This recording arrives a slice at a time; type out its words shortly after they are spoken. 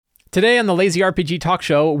Today on the Lazy RPG Talk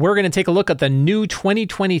Show, we're going to take a look at the new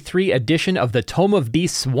 2023 edition of the Tome of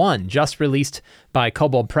Beasts 1, just released by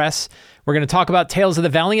Kobold Press. We're going to talk about Tales of the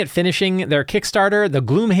Valiant finishing their Kickstarter, the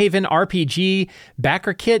Gloomhaven RPG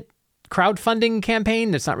backer kit crowdfunding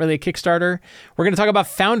campaign. That's not really a Kickstarter. We're going to talk about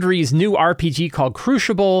Foundry's new RPG called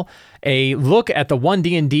Crucible, a look at the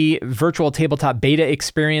 1D&D virtual tabletop beta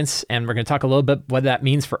experience, and we're going to talk a little bit what that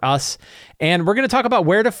means for us. And we're going to talk about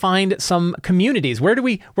where to find some communities. Where do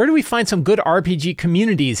we find some good RPG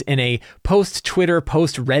communities in a post-Twitter,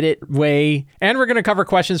 post-Reddit way? And we're going to cover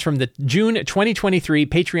questions from the June 2023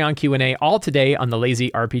 Patreon Q&A all today on the Lazy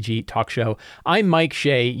RPG Talk Show. I'm Mike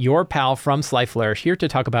Shea, your pal from Sly Flourish, here to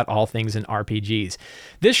talk about all things in RPGs.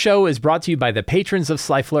 This show is brought to you by the patrons of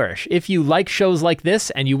Sly Flourish. If you like shows like this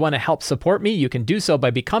and you want to help support me, you can do so by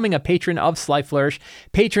becoming a patron of Sly Flourish.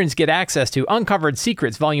 Patrons get access to Uncovered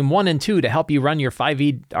Secrets Volume 1 and 2 to help you run your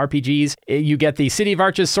 5e RPGs. You get the City of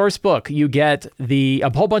Arches source book. You get a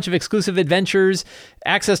whole bunch of exclusive adventures,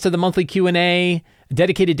 access to the monthly Q&A,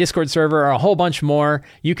 dedicated Discord server, a whole bunch more.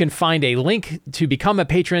 You can find a link to become a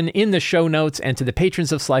patron in the show notes. And to the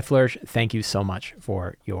patrons of Sly Flourish, thank you so much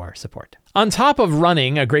for your support. On top of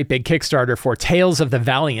running a great big Kickstarter for Tales of the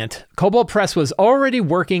Valiant, Kobold Press was already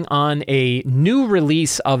working on a new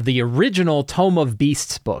release of the original Tome of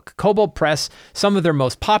Beasts book. Kobold Press, some of their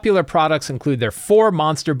most popular products include their 4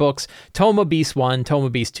 monster books, Tome of Beasts 1, Tome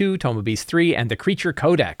of Beasts 2, Tome of Beasts 3, and the Creature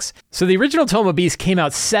Codex. So the original Tome of Beasts came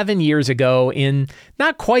out 7 years ago in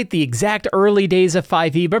not quite the exact early days of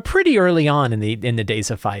 5e, but pretty early on in the days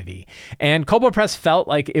of 5e. And Kobold Press felt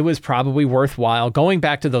like it was probably worthwhile going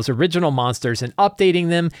back to those original monsters and updating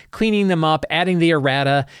them, cleaning them up, adding the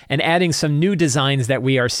errata, and adding some new designs that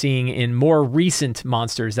we are seeing in more recent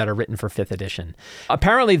monsters that are written for 5th edition.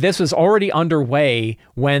 Apparently, this was already underway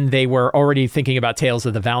when they were already thinking about Tales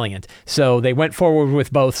of the Valiant. So they went forward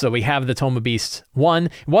with both. So we have the Tome of Beasts 1.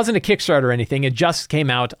 It wasn't a Kickstarter or anything. It just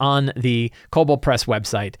came out on the Kobold Press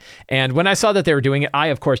website. And when I saw that they were doing it, I,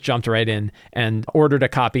 of course, jumped right in and ordered a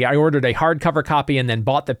copy. I ordered a hardcover copy and then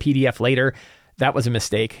bought the PDF later. That was a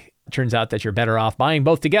mistake. It turns out that you're better off buying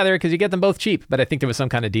both together because you get them both cheap. But I think there was some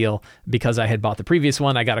kind of deal because I had bought the previous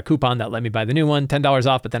one. I got a coupon that let me buy the new one, $10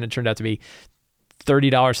 off, but then it turned out to be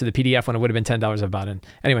 $30 to the PDF when it would have been $10 I bought it.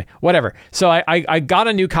 Anyway, whatever. So I got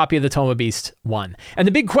a new copy of the Tome of Beasts 1. And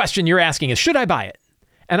the big question you're asking is, should I buy it?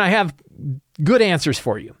 And I have good answers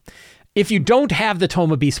for you. If you don't have the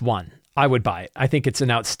Tome of Beasts 1, I would buy it. I think it's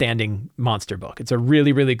an outstanding monster book. It's a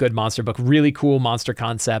really, really good monster book, really cool monster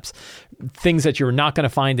concepts, things that you're not going to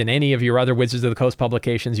find in any of your other Wizards of the Coast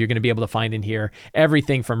publications, you're going to be able to find in here.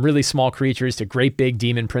 Everything from really small creatures to great big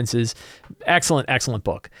demon princes. Excellent, excellent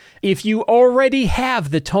book. If you already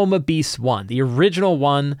have the Tome of Beasts 1, the original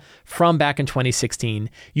one from back in 2016,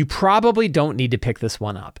 you probably don't need to pick this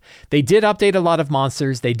one up. They did update a lot of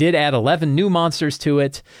monsters. They did add 11 new monsters to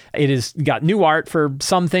it. It has got new art for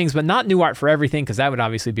some things, but not new art for everything, because that would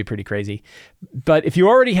obviously be pretty crazy. But if you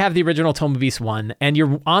already have the original Tome of Beasts 1 and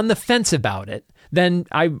you're on the fence about it, then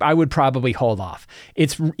I would probably hold off.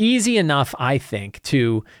 It's easy enough, I think,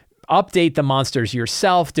 to update the monsters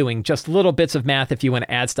yourself, doing just little bits of math if you want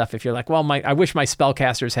to add stuff. If you're like, well, I wish my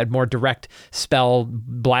spellcasters had more direct spell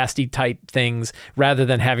blasty type things rather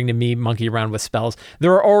than having to me monkey around with spells.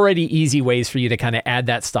 There are already easy ways for you to kind of add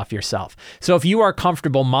that stuff yourself. So if you are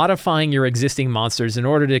comfortable modifying your existing monsters in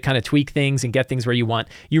order to kind of tweak things and get things where you want,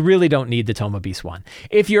 you really don't need the Tome of Beasts 1.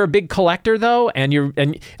 If you're a big collector though, and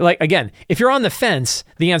if you're on the fence,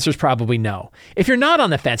 the answer is probably no. If you're not on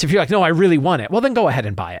the fence, if you're like, no, I really want it, well, then go ahead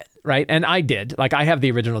and buy it. Right. And I did. I have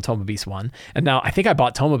the original Tome of Beasts 1. And now I think I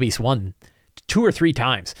bought Tome of Beasts 1 2 or 3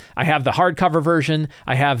 times. I have the hardcover version,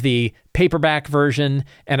 I have the paperback version,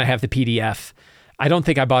 and I have the PDF. I don't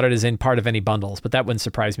think I bought it as in part of any bundles, but that wouldn't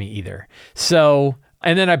surprise me either. So,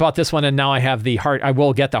 and then I bought this one, and now I have I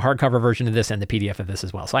will get the hardcover version of this and the PDF of this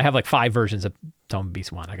as well. So I have 5 versions of Tome of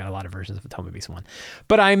Beasts 1. I got a lot of versions of Tome of Beasts 1.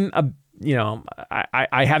 But I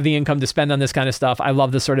have the income to spend on this kind of stuff. I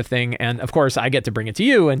love this sort of thing. And of course, I get to bring it to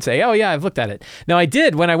you and say, oh yeah, I've looked at it. Now I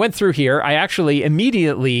did, when I went through here, I actually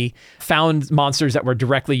immediately found monsters that were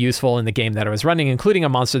directly useful in the game that I was running, including a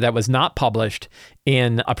monster that was not published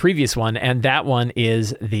in a previous one. And that one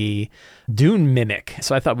is the Dune Mimic.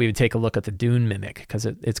 So I thought we would take a look at the Dune Mimic because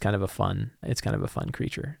it's kind of a fun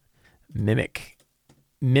creature. Mimic,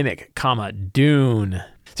 Dune.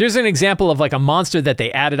 So here's an example of a monster that they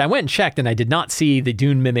added. I went and checked and I did not see the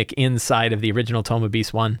Dune Mimic inside of the original Tome of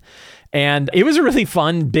Beasts 1. And it was a really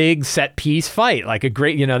fun, big set piece fight. Like a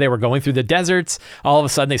great, they were going through the deserts. All of a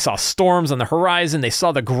sudden they saw storms on the horizon. They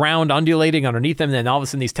saw the ground undulating underneath them. And then all of a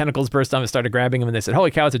sudden these tentacles burst up and started grabbing them. And they said,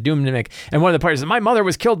 holy cow, it's a Doom Mimic. And one of the players said, my mother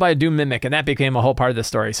was killed by a Doom Mimic. And that became a whole part of the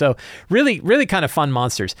story. So really, really kind of fun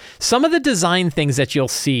monsters. Some of the design things that you'll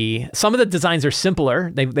see, some of the designs are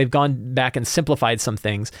simpler. They've gone back and simplified some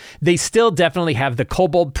things. They still definitely have the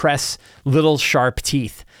Kobold Press little sharp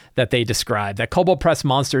teeth that they describe. That Kobold Press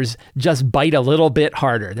monsters just bite a little bit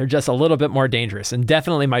harder. They're just a little bit more dangerous. And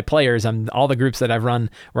definitely my players and all the groups that I've run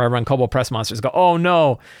where I run Kobold Press monsters go, oh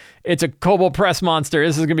no, it's a Kobold Press monster.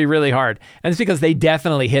 This is going to be really hard. And it's because they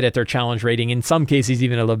definitely hit at their challenge rating. In some cases,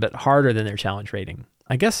 even a little bit harder than their challenge rating.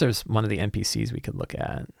 I guess there's one of the NPCs we could look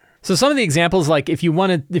at. So some of the examples, like if you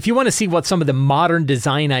want to see what some of the modern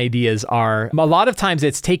design ideas are, a lot of times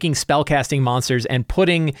it's taking spellcasting monsters and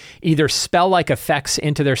putting either spell-like effects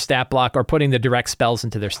into their stat block or putting the direct spells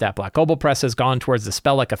into their stat block. Kobold Press has gone towards the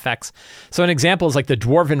spell-like effects. So an example is like the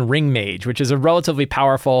Dwarven Ring Mage, which is a relatively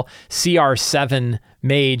powerful CR7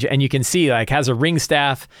 mage, and you can see like has a ring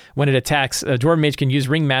staff. When it attacks, a Dwarven Mage can use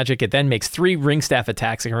ring magic. It then makes 3 ring staff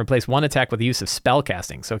attacks. It can replace one attack with the use of spell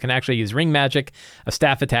casting. So it can actually use ring magic, a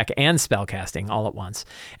staff attack, and spell casting all at once.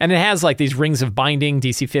 And it has like these rings of binding,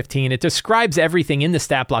 DC 15. It describes everything in the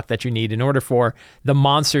stat block that you need in order for the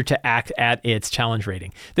monster to act at its challenge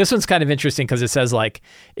rating. This one's kind of interesting because it says like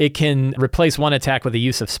it can replace one attack with the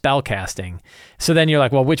use of spell casting. So then you're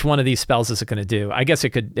like, well, which one of these spells is it going to do? I guess it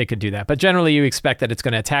could do that. But generally you expect that it's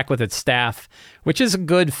going to attack with its staff, which is a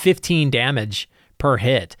good 15 damage per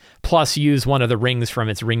hit, plus use one of the rings from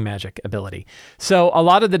its ring magic ability. So a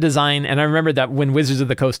lot of the design, and I remember that when Wizards of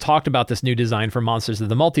the Coast talked about this new design for Monsters of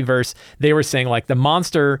the Multiverse, they were saying like the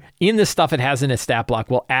monster in the stuff it has in its stat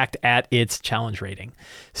block will act at its challenge rating.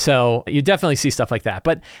 So you definitely see stuff like that.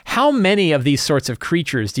 But how many of these sorts of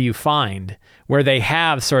creatures do you find where they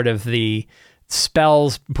have sort of the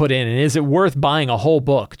spells put in, and is it worth buying a whole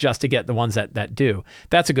book just to get the ones that do?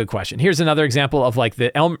 That's a good question. Here's another example of like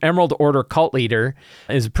the Emerald Order Cult Leader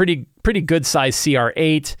is a pretty good size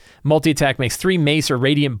CR8. Multi-attack makes 3 mace or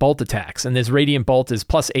radiant bolt attacks, and this radiant bolt is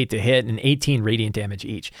 +8 to hit and 18 radiant damage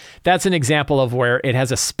each. That's an example of where it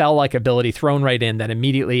has a spell-like ability thrown right in that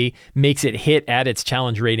immediately makes it hit at its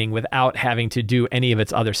challenge rating without having to do any of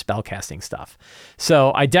its other spell casting stuff.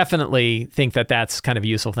 So I definitely think that that's kind of a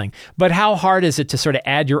useful thing. But how hard is it to sort of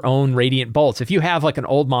add your own radiant bolts? If you have like an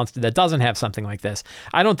old monster that doesn't have something like this,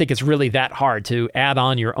 I don't think it's really that hard to add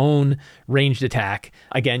on your own ranged attack.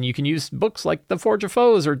 Again, you can use books like the Forge of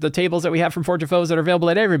Foes or the tables that we have from Forge of Foes that are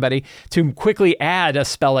available at everybody to quickly add a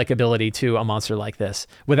spell-like ability to a monster like this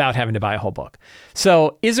without having to buy a whole book.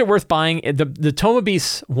 So is it worth buying? The Tome of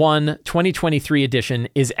Beasts 1 2023 edition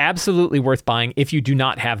is absolutely worth buying if you do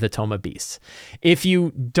not have the Tome of Beasts. If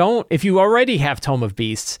you already have Tome of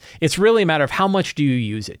Beasts, it's really a matter of how much do you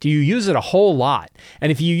use it? Do you use it a whole lot?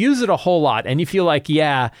 And if you use it a whole lot and you feel like,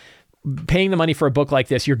 yeah, paying the money for a book like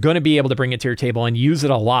this, you're going to be able to bring it to your table and use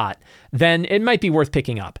it a lot, then it might be worth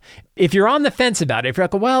picking up. If you're on the fence about it, if you're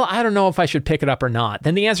like, well, I don't know if I should pick it up or not,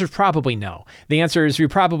 then the answer is probably no. The answer is you're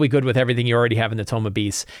probably good with everything you already have in the Tome of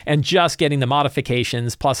Beasts and just getting the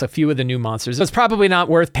modifications plus a few of the new monsters. It's probably not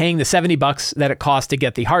worth paying the $70 that it costs to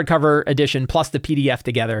get the hardcover edition plus the PDF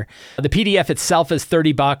together. The PDF itself is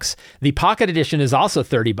 $30. The Pocket Edition is also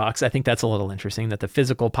 $30. I think that's a little interesting that the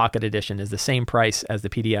physical Pocket Edition is the same price as the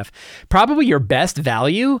PDF. Probably your best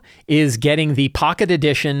value is getting the Pocket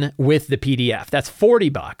Edition with the PDF. That's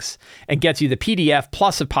 $40 and gets you the PDF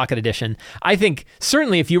plus a Pocket Edition. I think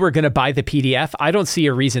certainly if you were going to buy the PDF, I don't see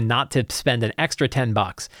a reason not to spend an extra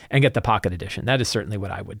 $10 and get the Pocket Edition. That is certainly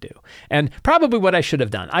what I would do. And probably what I should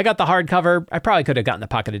have done. I got the hardcover. I probably could have gotten the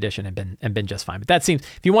Pocket Edition and been just fine. But that seems,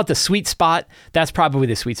 if you want the sweet spot, that's probably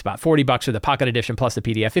the sweet spot. $40 for the Pocket Edition plus the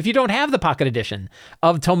PDF. If you don't have the Pocket Edition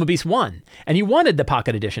of Tome of Beasts 1 and you wanted the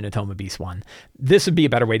Pocket Edition of Tome of Beasts 1, this would be a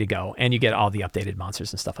better way to go, and you get all the updated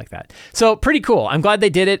monsters and stuff like that. So pretty cool. I'm glad they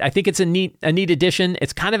did it. I think it's a neat addition.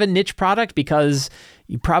 It's kind of a niche product because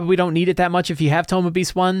you probably don't need it that much if you have Tome of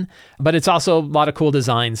Beasts 1, but it's also a lot of cool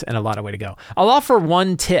designs and a lot of way to go. I'll offer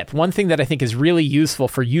one tip, one thing that I think is really useful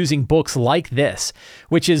for using books like this,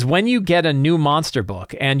 which is when you get a new monster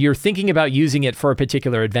book and you're thinking about using it for a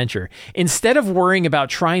particular adventure, instead of worrying about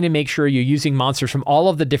trying to make sure you're using monsters from all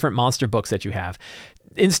of the different monster books that you have,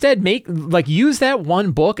 instead use that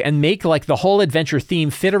one book and make like the whole adventure theme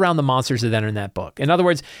fit around the monsters that are in that book. In other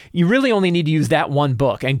words, you really only need to use that one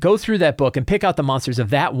book and go through that book and pick out the monsters of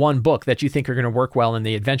that one book that you think are going to work well in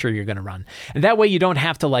the adventure you're going to run. And that way you don't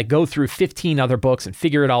have to like go through 15 other books and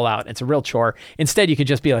figure it all out. It's a real chore. Instead, you can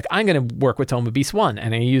just be like, I'm going to work with Tome of Beasts 1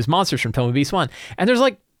 and I use monsters from Tome of Beasts 1. And there's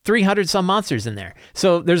like 300 some monsters in there.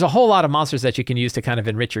 So there's a whole lot of monsters that you can use to kind of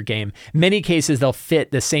enrich your game. Many cases, they'll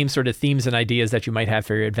fit the same sort of themes and ideas that you might have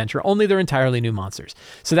for your adventure, only they're entirely new monsters.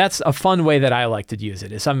 So that's a fun way that I like to use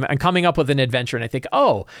it. Is I'm coming up with an adventure and I think,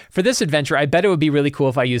 oh, for this adventure, I bet it would be really cool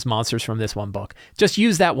if I use monsters from this one book. Just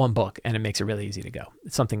use that one book and it makes it really easy to go.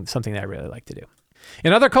 It's something that I really like to do.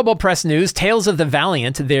 In other Kobold Press news, Tales of the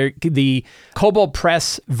Valiant, the Kobold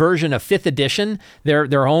Press version of 5th edition,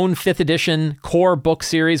 their own 5th edition core book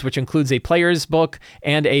series, which includes a player's book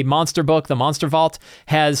and a monster book, the Monster Vault,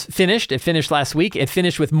 has finished. It finished last week. It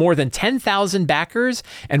finished with more than 10,000 backers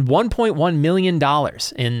and $1.1 million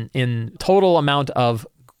in total amount of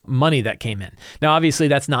money that came in. Now, obviously,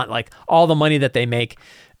 that's not like all the money that they make,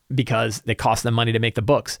 because it cost them money to make the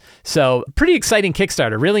books. So pretty exciting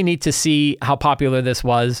Kickstarter. Really neat to see how popular this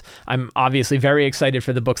was. I'm obviously very excited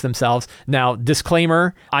for the books themselves. Now,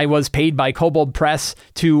 disclaimer, I was paid by Kobold Press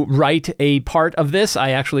to write a part of this. I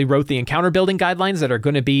actually wrote the encounter building guidelines that are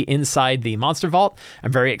going to be inside the Monster Vault.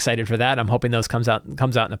 I'm very excited for that. I'm hoping those comes out in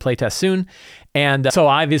a playtest soon. And so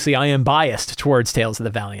obviously I am biased towards Tales of the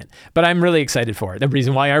Valiant, but I'm really excited for it. The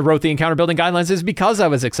reason why I wrote the encounter building guidelines is because I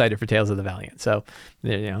was excited for Tales of the Valiant. So,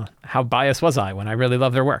 how biased was I when I really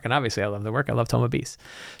love their work? And obviously I love their work. I love Tome Beasts.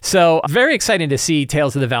 So very exciting to see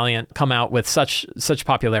Tales of the Valiant come out with such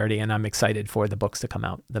popularity, and I'm excited for the books to come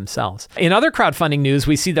out themselves. In other crowdfunding news,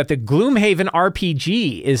 we see that the Gloomhaven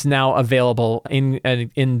RPG is now available on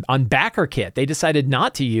BackerKit. They decided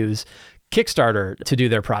not to use Kickstarter to do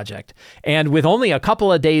their project. And with only a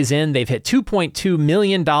couple of days in, they've hit $2.2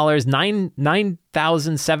 million,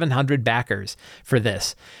 9,700 backers for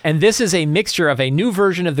this. And this is a mixture of a new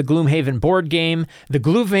version of the Gloomhaven board game, the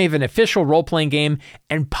Gloomhaven official role-playing game,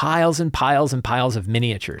 and piles and piles and piles of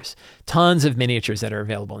miniatures. Tons of miniatures that are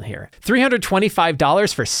available in here.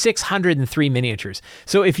 $325 for 603 miniatures.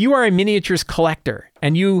 So if you are a miniatures collector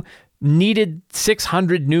and you needed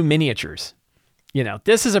 600 new miniatures,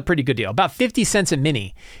 this is a pretty good deal. About 50 cents a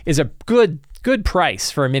mini is a good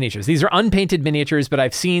price for miniatures. These are unpainted miniatures, but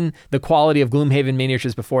I've seen the quality of Gloomhaven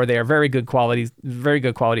miniatures before. They are very good quality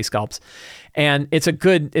sculpts. And it's a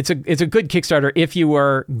good Kickstarter if you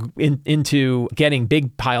are into getting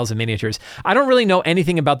big piles of miniatures. I don't really know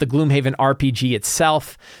anything about the Gloomhaven RPG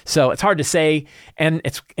itself, so it's hard to say. And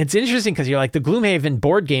it's interesting because you're like, the Gloomhaven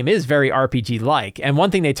board game is very RPG-like. And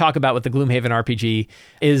one thing they talk about with the Gloomhaven RPG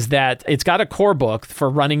is that it's got a core book for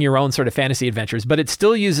running your own sort of fantasy adventures, but it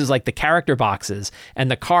still uses like the character boxes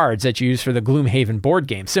and the cards that you use for the Gloomhaven board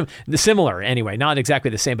game. Similar anyway, not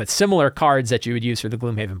exactly the same, but similar cards that you would use for the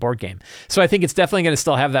Gloomhaven board game. So I think it's definitely going to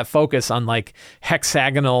still have that focus on like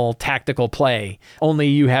hexagonal tactical play, only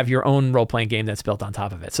you have your own role-playing game that's built on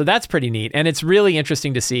top of it. So that's pretty neat. And it's really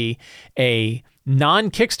interesting to see a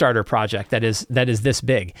non-Kickstarter project that is this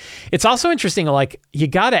big. It's also interesting, like, you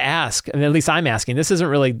got to ask, and at least I'm asking, this isn't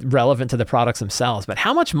really relevant to the products themselves, but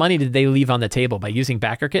how much money did they leave on the table by using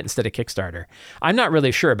BackerKit instead of Kickstarter? I'm not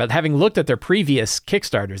really sure, but having looked at their previous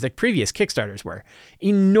Kickstarters were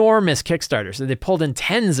enormous Kickstarters. So they pulled in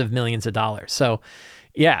tens of millions of dollars. So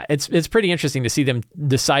yeah, it's pretty interesting to see them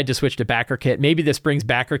decide to switch to BackerKit. Maybe this brings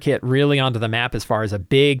BackerKit really onto the map as far as a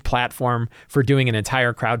big platform for doing an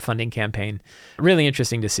entire crowdfunding campaign. Really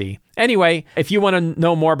interesting to see. Anyway, if you want to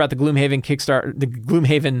know more about the Gloomhaven Kickstarter, the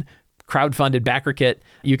Gloomhaven crowdfunded BackerKit,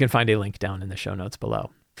 you can find a link down in the show notes below.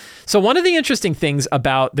 So one of the interesting things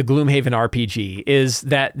about the Gloomhaven RPG is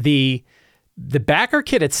that the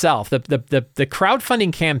BackerKit itself, the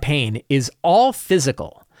crowdfunding campaign, is all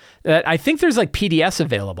physical. I think there's like PDFs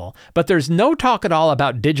available, but there's no talk at all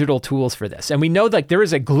about digital tools for this. And we know like there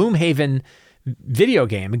is a Gloomhaven video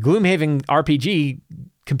game, a Gloomhaven RPG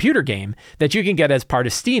computer game that you can get as part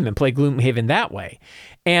of Steam and play Gloomhaven that way.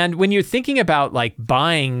 And when you're thinking about like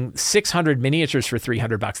buying 600 miniatures for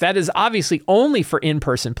 $300, that is obviously only for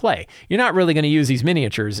in-person play. You're not really going to use these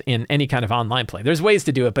miniatures in any kind of online play. There's ways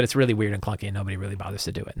to do it, but it's really weird and clunky and nobody really bothers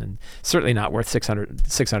to do it. And certainly not worth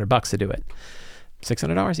 $600 to do it.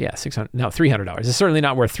 $600? Yeah, $300. It's certainly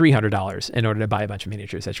not worth $300 in order to buy a bunch of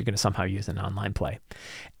miniatures that you're going to somehow use in online play.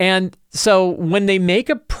 And so when they make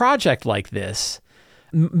a project like this,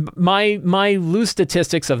 my loose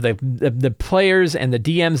statistics of the players and the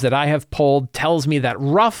DMs that I have polled tells me that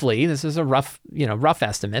roughly, this is a rough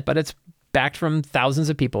estimate, but it's backed from thousands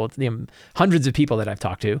of people, hundreds of people that I've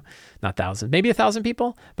talked to, not thousands, maybe 1,000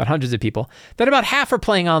 people, but hundreds of people, that about half are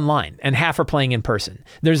playing online and half are playing in person.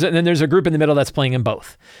 Then there's a group in the middle that's playing in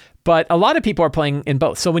both. But a lot of people are playing in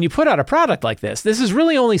both. So when you put out a product like this is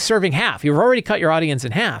really only serving half. You've already cut your audience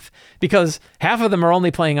in half because half of them are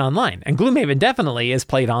only playing online. And Gloomhaven definitely is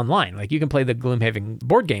played online. Like you can play the Gloomhaven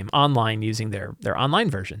board game online using their online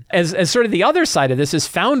version. As sort of the other side of this is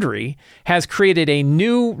Foundry has created a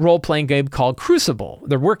new role-playing game called Crucible.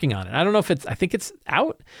 They're working on it. I don't know if I think it's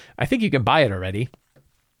out. I think you can buy it already.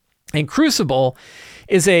 And Crucible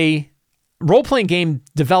is a role-playing game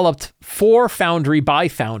developed for Foundry by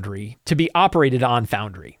Foundry to be operated on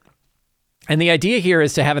Foundry. And the idea here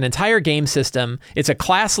is to have an entire game system. It's a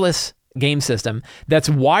classless game system that's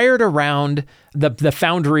wired around the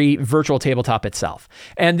Foundry virtual tabletop itself.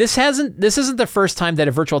 And this isn't the first time that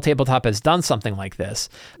a virtual tabletop has done something like this.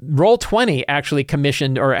 Roll20 actually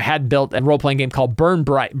commissioned or had built a role-playing game called Burn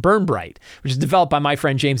Bright, which is developed by my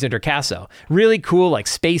friend James Intercasso. Really cool, like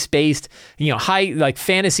space-based, high like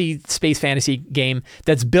space fantasy game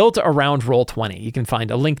that's built around Roll20. You can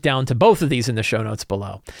find a link down to both of these in the show notes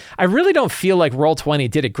below. I really don't feel like Roll20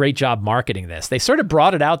 did a great job marketing this. They sort of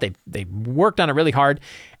brought it out. They worked on it really hard.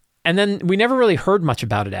 And then we never really heard much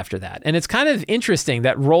about it after that. And it's kind of interesting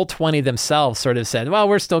that Roll20 themselves sort of said, well,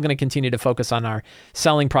 we're still going to continue to focus on our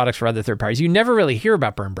selling products for other third parties. You never really hear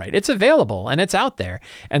about Burn Bright. It's available and it's out there.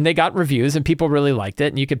 And they got reviews and people really liked it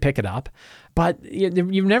and you could pick it up. But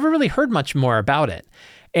you've never really heard much more about it.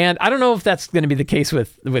 And I don't know if that's going to be the case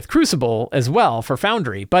with Crucible as well for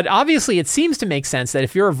Foundry, but obviously it seems to make sense that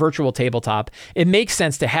if you're a virtual tabletop, it makes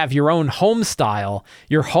sense to have your own home style,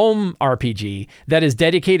 your home RPG that is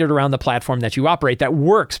dedicated around the platform that you operate that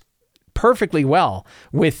works perfectly well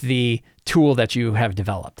with the tool that you have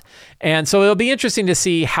developed. And so it'll be interesting to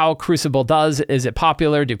see how Crucible does. Is it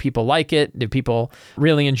popular? Do people like it? Do people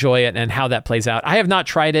really enjoy it? And how that plays out. I have not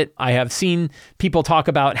tried it. I have seen people talk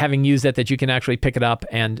about having used it, that you can actually pick it up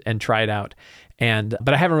and try it out.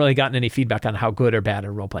 But I haven't really gotten any feedback on how good or bad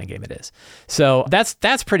a role-playing game it is. So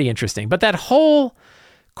that's pretty interesting. But that whole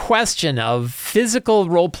question of physical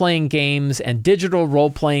role-playing games and digital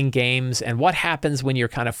role-playing games and what happens when you're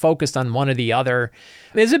kind of focused on one or the other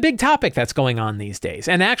is a big topic that's going on these days.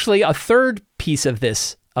 And actually a third piece of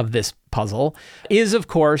this puzzle is, of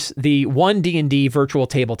course, the 1D&D virtual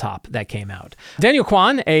tabletop that came out. Daniel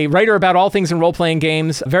Kwan, a writer about all things in role-playing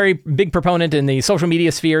games, a very big proponent in the social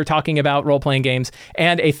media sphere talking about role-playing games,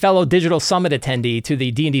 and a fellow Digital Summit attendee to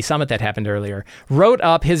the D&D Summit that happened earlier, wrote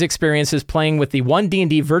up his experiences playing with the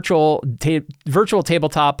 1D&D virtual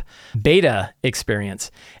tabletop beta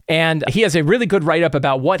experience. And he has a really good write-up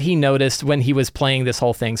about what he noticed when he was playing this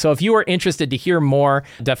whole thing. So if you are interested to hear more,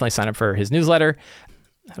 definitely sign up for his newsletter.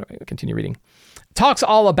 How do I continue reading? Talks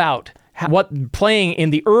all about what playing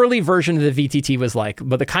in the early version of the VTT was like,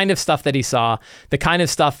 but the kind of stuff that he saw, the kind of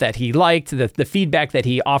stuff that he liked, the feedback that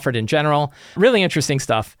he offered in general. Really interesting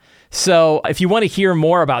stuff. So if you want to hear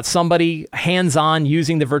more about somebody hands-on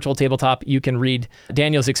using the virtual tabletop, you can read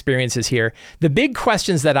Daniel's experiences here. The big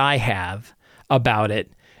questions that I have about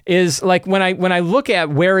it is like when I look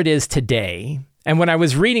at where it is today, and when I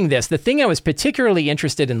was reading this, the thing I was particularly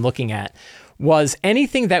interested in looking at was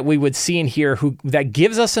anything that we would see and hear that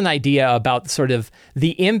gives us an idea about sort of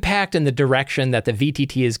the impact and the direction that the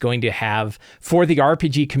VTT is going to have for the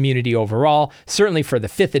RPG community overall, certainly for the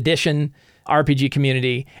 5th edition RPG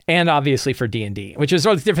community, and obviously for D&D, which is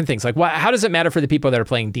all these different things. Like, how does it matter for the people that are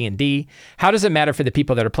playing D&D? How does it matter for the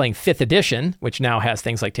people that are playing 5th edition, which now has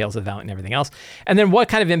things like Tales of the Valiant and everything else? And then what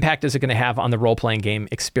kind of impact is it going to have on the role-playing game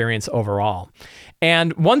experience overall?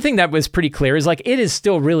 And one thing that was pretty clear is like, it is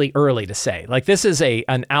still really early to say. Like, this is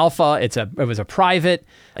an alpha. It was a private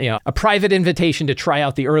invitation to try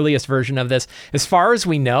out the earliest version of this. As far as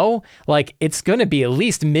we know, like, it's going to be at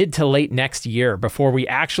least mid to late next year before we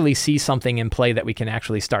actually see something in play that we can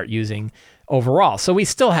actually start using overall. So we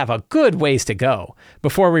still have a good ways to go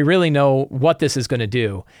before we really know what this is going to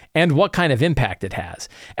do and what kind of impact it has.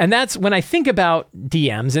 And that's when I think about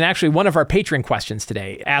DMs, and actually one of our Patreon questions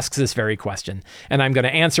today asks this very question, and I'm going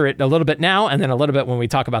to answer it a little bit now and then a little bit when we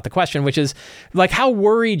talk about the question, which is like, how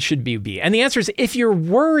worried should we be? And the answer is, if you're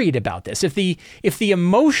worried about this, if the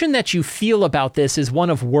emotion that you feel about this is one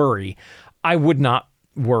of worry, I would not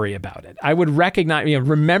worry about it. I would recognize,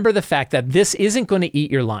 remember the fact that this isn't going to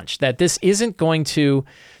eat your lunch, that this isn't going to,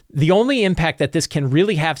 the only impact that this can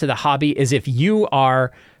really have to the hobby is if you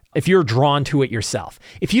are if you're drawn to it yourself.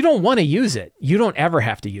 If you don't want to use it, you don't ever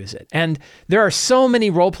have to use it. And there are so many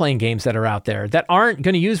role-playing games that are out there that aren't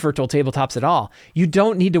going to use virtual tabletops at all. You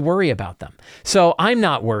don't need to worry about them. So I'm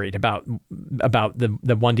not worried about the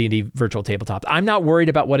 1D&D virtual tabletop. I'm not worried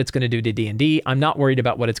about what it's going to do to D&D. I'm not worried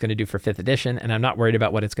about what it's going to do for 5th edition, and I'm not worried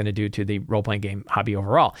about what it's going to do to the role-playing game hobby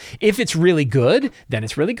overall. If it's really good, then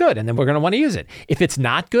it's really good, and then we're going to want to use it. If it's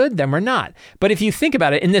not good, then we're not. But if you think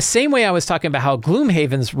about it, in the same way I was talking about how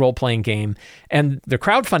Gloomhaven's role-playing game and the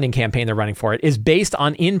crowdfunding campaign they're running for it is based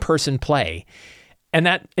on in-person play. And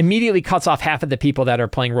that immediately cuts off half of the people that are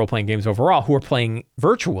playing role-playing games overall who are playing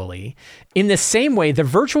virtually. In the same way, the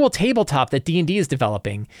virtual tabletop that D&D is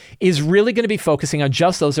developing is really going to be focusing on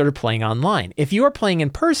just those that are playing online. If you are playing in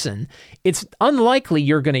person, it's unlikely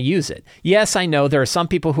you're going to use it. Yes, I know there are some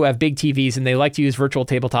people who have big TVs and they like to use virtual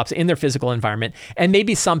tabletops in their physical environment, and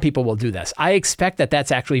maybe some people will do this. I expect that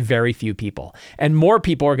that's actually very few people, and more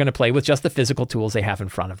people are going to play with just the physical tools they have in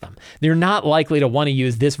front of them. They're not likely to want to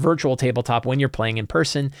use this virtual tabletop when you're playing in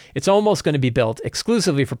person. It's almost going to be built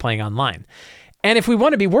exclusively for playing online. And if we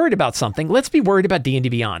want to be worried about something, let's be worried about D&D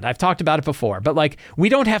Beyond. I've talked about it before, but we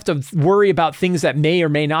don't have to worry about things that may or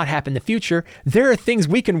may not happen in the future. There are things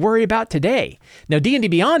we can worry about today. Now, D&D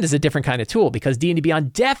Beyond is a different kind of tool because D&D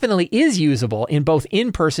Beyond definitely is usable in both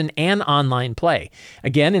in-person and online play.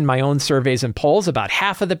 Again, in my own surveys and polls, about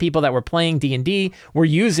half of the people that were playing D&D were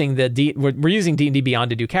using D&D Beyond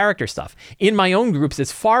to do character stuff. In my own groups,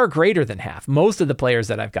 it's far greater than half. Most of the players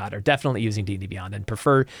that I've got are definitely using D&D Beyond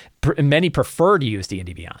and many prefer to use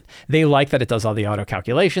D&D Beyond. They like that it does all the auto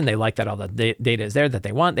calculation. They like that all the data is there that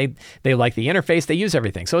they want. They like the interface. They use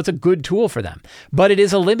everything. So it's a good tool for them. But it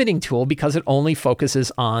is a limiting tool because it only focuses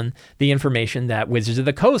on the information that Wizards of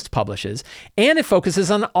the Coast publishes, and it focuses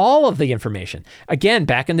on all of the information. Again,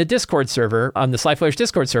 back in the Discord server, on the Sly Flourish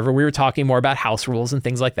Discord server, we were talking more about house rules and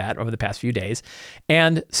things like that over the past few days,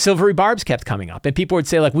 and Silvery Barbs kept coming up, and people would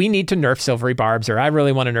say we need to nerf Silvery Barbs, or I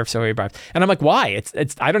really want to nerf Silvery Barbs, and I'm like, why?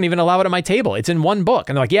 It's I don't even allow it on my table. It's in one book.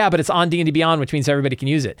 And they're like, yeah, but it's on D&D Beyond, which means everybody can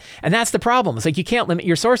use it. And that's the problem. It's you can't limit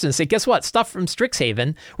your sources and say, guess what? Stuff from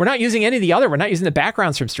Strixhaven, we're not using any of the other. We're not using the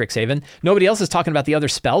backgrounds from Strixhaven. Nobody else is talking about the other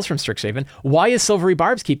spells from Strixhaven. Why is Silvery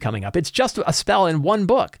Barbs keep coming up? It's just a spell in one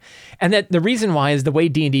book. And that the reason why is the way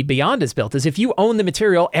D&D Beyond is built is if you own the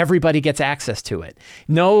material, everybody gets access to it.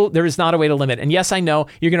 No, there is not a way to limit. And yes, I know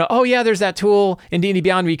you're going to, oh yeah, there's that tool in D&D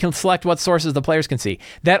Beyond where you can select what sources the players can see.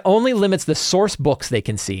 That only limits the source books they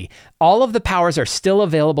can see. All of the powers are still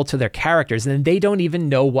available to their characters, and they don't even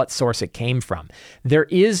know what source it came from. There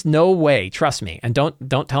is no way, trust me, and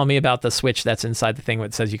don't tell me about the switch that's inside the thing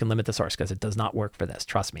that says you can limit the source, because it does not work for this.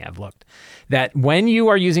 Trust me, I've looked. That when you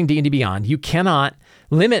are using D&D Beyond, you cannot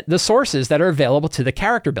limit the sources that are available to the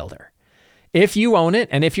character builder. If you own it,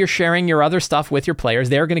 and if you're sharing your other stuff with your players,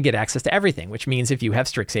 they're going to get access to everything, which means if you have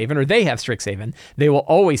Strixhaven or they have Strixhaven, they will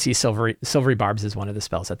always see Silvery Barbs as one of the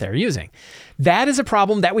spells that they're using. That is a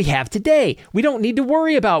problem that we have today. We don't need to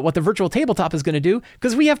worry about what the virtual tabletop is going to do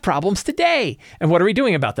because we have problems today. And what are we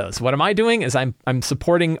doing about those? What am I doing is I'm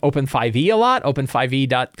supporting Open5e a lot.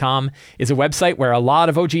 Open5e.com is a website where a lot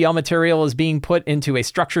of OGL material is being put into a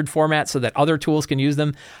structured format so that other tools can use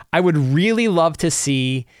them. I would really love to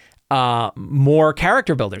see more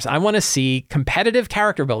character builders. I want to see competitive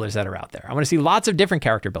character builders that are out there. I want to see lots of different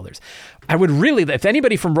character builders. I would really, if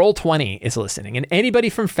anybody from Roll20 is listening, and anybody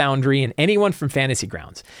from Foundry, and anyone from Fantasy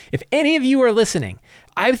Grounds, if any of you are listening,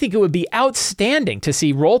 I think it would be outstanding to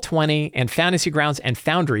see Roll20 and Fantasy Grounds and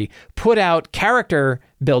Foundry put out character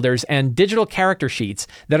builders and digital character sheets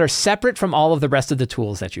that are separate from all of the rest of the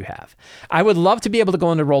tools that you have. I would love to be able to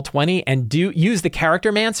go into Roll20 and use the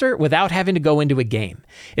Character Mancer without having to go into a game.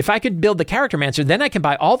 If I could build the Character Mancer, then I can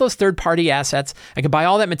buy all those third-party assets, I can buy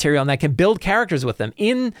all that material, and I can build characters with them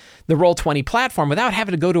in the Roll20 platform without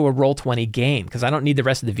having to go to a Roll20 game, because I don't need the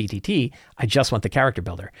rest of the VTT. I just want the character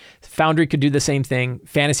builder. Foundry could do the same thing.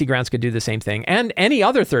 Fantasy Grounds could do the same thing. And any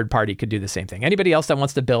other third party could do the same thing. Anybody else that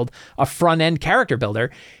wants to build a front-end character builder,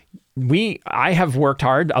 I have worked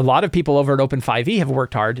hard. A lot of people over at Open5e have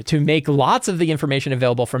worked hard to make lots of the information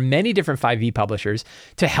available from many different 5e publishers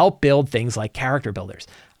to help build things like character builders.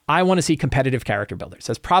 I want to see competitive character builders.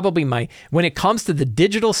 That's probably when it comes to the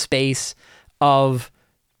digital space of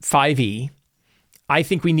 5e, I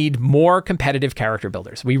think we need more competitive character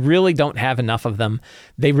builders. We really don't have enough of them.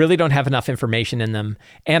 They really don't have enough information in them.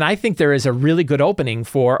 And I think there is a really good opening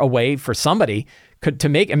for a way for somebody to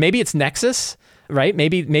make, and maybe it's Nexus, right?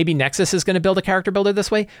 Maybe Nexus is going to build a character builder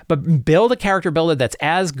this way, but build a character builder that's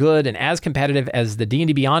as good and as competitive as the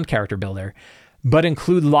D&D Beyond character builder, but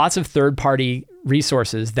include lots of third-party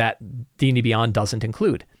resources that D&D Beyond doesn't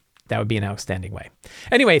include. That would be an outstanding way.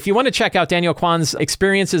 Anyway, if you want to check out Daniel Kwan's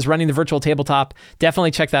experiences running the virtual tabletop,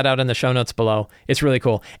 definitely check that out in the show notes below. It's really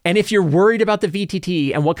cool. And if you're worried about the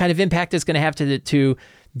VTT and what kind of impact it's going to have to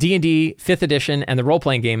D&D 5th edition and the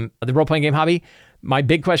role-playing game hobby, my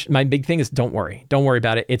big thing is don't worry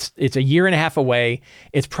about it. It's a year and a half away.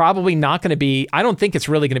 It's probably not going to be, I don't think it's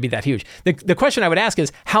really going to be that huge. The question I would ask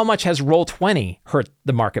is, how much has Roll20 hurt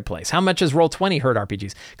the marketplace? How much has Roll20 hurt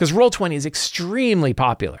RPGs? Because Roll20 is extremely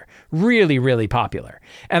popular, really, really popular.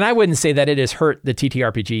 And I wouldn't say that it has hurt the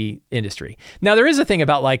TTRPG industry. Now, there is a thing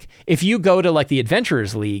about, like, if you go to like the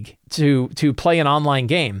Adventurers League to play an online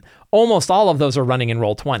game, almost all of those are running in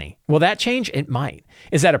Roll20. Will that change? It might.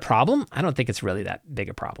 Is that a problem? I don't think it's really that big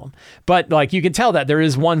a problem. But like, you can tell that there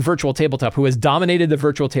is one virtual tabletop who has dominated the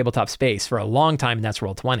virtual tabletop space for a long time, and that's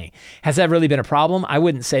Roll20. Has that really been a problem? I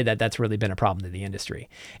wouldn't say that that's really been a problem to the industry.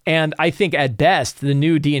 And I think at best, the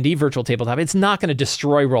new D&D virtual tabletop, it's not going to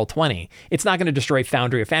destroy Roll20. It's not going to destroy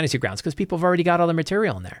Foundry or Fantasy Grounds because people have already got all the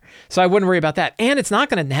material in there. So I wouldn't worry about that. And it's not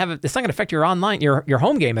going to affect your online, your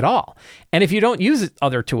home game at all. And if you don't use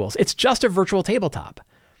other tools, it's just a virtual tabletop.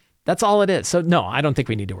 That's all it is. So no, I don't think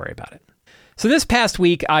we need to worry about it. So this past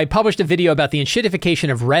week, I published a video about the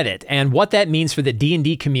enshittification of Reddit and what that means for the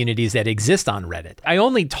D&D communities that exist on Reddit. I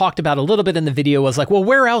only talked about a little bit in the video, was like, well,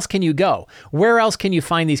 where else can you go? Where else can you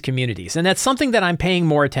find these communities? And that's something that I'm paying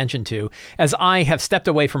more attention to as I have stepped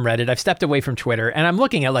away from Reddit. I've stepped away from Twitter, and I'm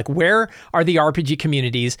looking at, like, where are the RPG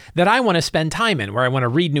communities that I want to spend time in, where I want to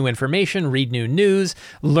read new information, read new news,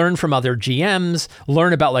 learn from other GMs,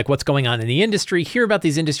 learn about, like, what's going on in the industry, hear about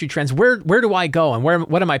these industry trends. Where do I go, and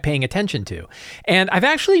what am I paying attention to? And I've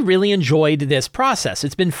actually really enjoyed this process.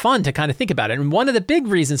 It's been fun to kind of think about it. And one of the big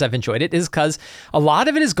reasons I've enjoyed it is because a lot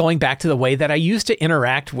of it is going back to the way that I used to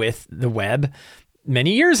interact with the web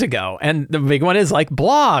many years ago. And the big one is like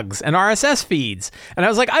blogs and RSS feeds. And I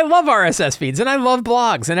was like, I love RSS feeds and I love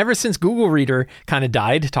blogs. And ever since Google Reader kind of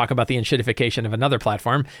died, talk about the enshittification of another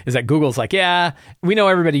platform, is that Google's like, yeah, we know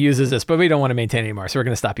everybody uses this, but we don't want to maintain it anymore. So we're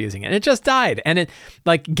going to stop using it. And it just died. And it,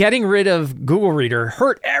 like, getting rid of Google Reader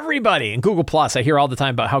hurt everybody. And Google Plus, I hear all the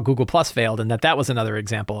time about how Google Plus failed and that was another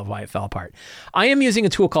example of why it fell apart. I am using a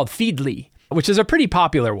tool called Feedly, which is a pretty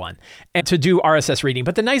popular one, and to do RSS reading.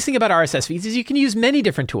 But the nice thing about RSS feeds is you can use many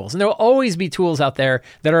different tools, and there will always be tools out there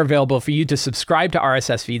that are available for you to subscribe to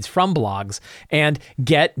RSS feeds from blogs and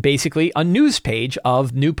get basically a news page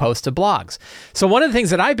of new posts to blogs. So one of the things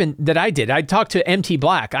that I talked to MT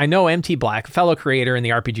Black. I know MT Black, fellow creator in the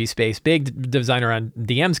RPG space, big designer on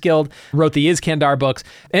DM's Guild, wrote the Is Kandar books.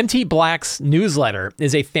 MT Black's newsletter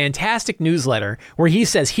is a fantastic newsletter where he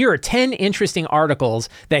says, here are 10 interesting articles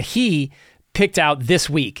that he picked out this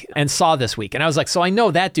week and saw this week. And I was like, so I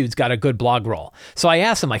know that dude's got a good blog roll. So I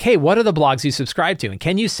asked him, like, hey, what are the blogs you subscribe to? And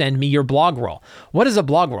can you send me your blog roll? What is a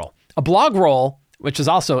blog roll? A blog roll, which is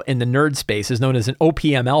also in the nerd space, is known as an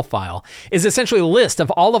OPML file, is essentially a list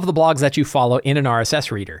of all of the blogs that you follow in an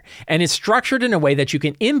RSS reader. And it's structured in a way that you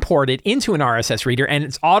can import it into an RSS reader, and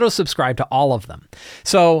it's auto-subscribed to all of them.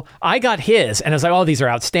 So I got his, and I was like, oh, these are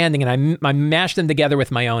outstanding, and I mashed them together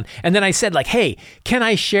with my own. And then I said, like, hey, can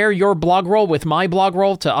I share your blog roll with my blog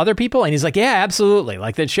roll to other people? And he's like, yeah, absolutely.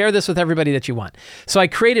 Like, then share this with everybody that you want. So I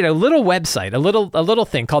created a little website, a little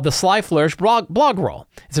thing called the Sly Flourish blog roll.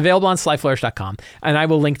 It's available on slyflourish.com. And I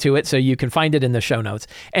will link to it so you can find it in the show notes.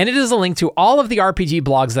 And it is a link to all of the RPG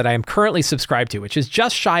blogs that I am currently subscribed to, which is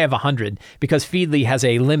just shy of 100 because Feedly has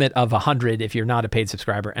a limit of 100 if you're not a paid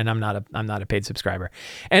subscriber, and I'm not a paid subscriber.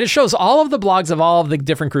 And it shows all of the blogs of all of the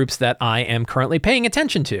different groups that I am currently paying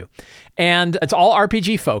attention to. And it's all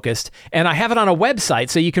RPG focused, and I have it on a website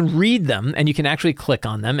so you can read them and you can actually click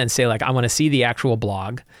on them and say, like, I want to see the actual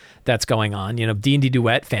blog that's going on. You know, D&D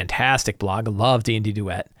Duet, fantastic blog. I love D&D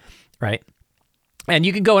Duet, right? And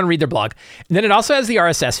you can go and read their blog. And then it also has the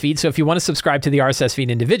RSS feed. So if you want to subscribe to the RSS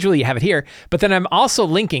feed individually, you have it here. But then I'm also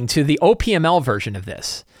linking to the OPML version of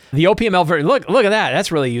this. The OPML version, look at that.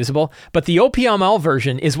 That's really usable. But the OPML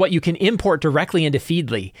version is what you can import directly into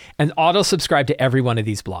Feedly and auto-subscribe to every one of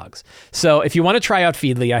these blogs. So if you want to try out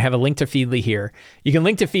Feedly, I have a link to Feedly here. You can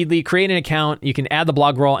link to Feedly, create an account, you can add the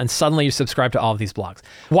blog roll, and suddenly you subscribe to all of these blogs.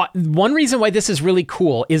 One reason why this is really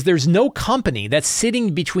cool is there's no company that's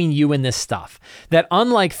sitting between you and this stuff. That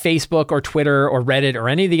unlike Facebook or Twitter or Reddit or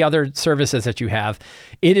any of the other services that you have,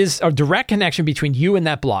 It is a direct connection between you and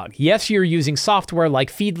that blog. Yes, you're using software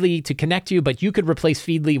like Feedly to connect you, but you could replace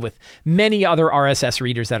Feedly with many other RSS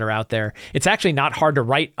readers that are out there. It's actually not hard to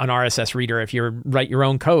write an RSS reader if you write your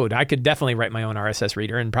own code. I could definitely write my own RSS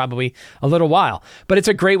reader in probably a little while, but it's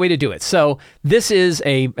a great way to do it. So this is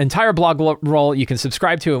an entire blog roll you can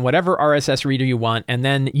subscribe to in whatever RSS reader you want, and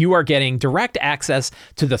then you are getting direct access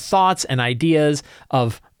to the thoughts and ideas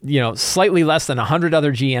of slightly less than 100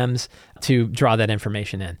 other GMs to draw that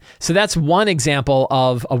information in. So that's one example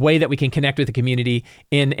of a way that we can connect with the community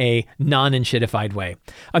in a non-enshittified way.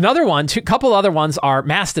 Another one, couple other ones are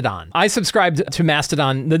Mastodon. I subscribed to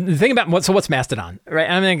Mastodon. The thing about what's Mastodon, right?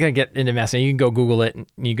 I'm not going to get into Mastodon. You can go Google it and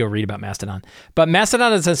you go read about Mastodon. But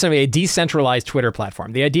Mastodon is essentially a decentralized Twitter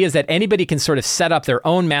platform. The idea is that anybody can sort of set up their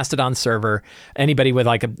own Mastodon server. Anybody with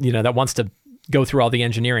that wants to go through all the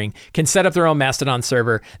engineering can set up their own Mastodon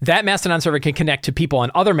server. That Mastodon server can connect to people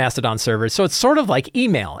on other Mastodon servers. So it's sort of like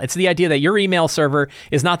email. It's the idea that your email server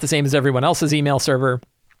is not the same as everyone else's email server.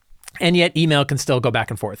 And yet email can still go back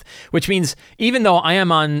and forth, which means even though I am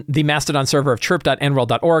on the Mastodon server of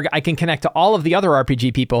chirp.nworld.org, I can connect to all of the other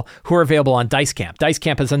RPG people who are available on Dicecamp.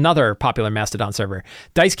 Dicecamp is another popular Mastodon server.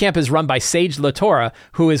 Dicecamp is run by Sage Latora,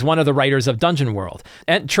 who is one of the writers of Dungeon World.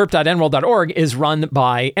 And chirp.nworld.org is run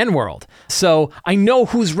by nworld. So I know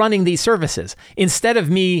who's running these services. Instead of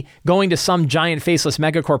me going to some giant faceless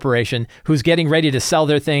mega corporation who's getting ready to sell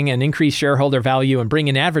their thing and increase shareholder value and bring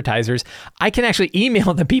in advertisers, I can actually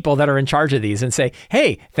email the people that are in charge of these and say,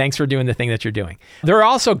 hey, thanks for doing the thing that you're doing. There are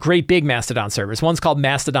also great big Mastodon servers. One's called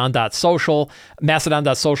Mastodon.social.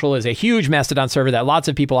 Mastodon.social is a huge Mastodon server that lots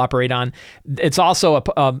of people operate on. It's also a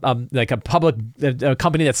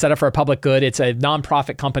company that's set up for a public good. It's a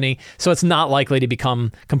nonprofit company, so it's not likely to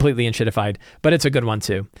become completely enshittified, but it's a good one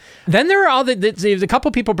too. Then there are a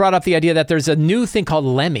couple people brought up the idea that there's a new thing called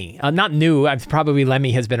Lemmy. Not new, probably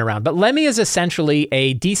Lemmy has been around, but Lemmy is essentially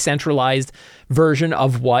a decentralized version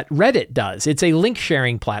of what Reddit does. It's a link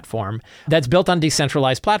sharing platform that's built on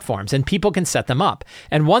decentralized platforms, and people can set them up.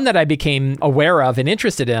 And one that I became aware of and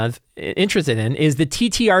interested in is the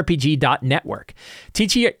TTRPG.network.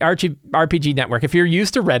 TTRPG network. If you're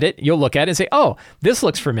used to Reddit, you'll look at it and say, oh, this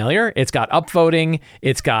looks familiar. It's got upvoting.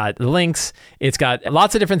 It's got links. It's got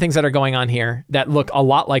lots of different things that are going on here that look a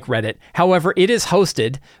lot like Reddit. However, it is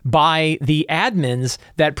hosted by the admins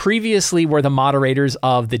that previously were the moderators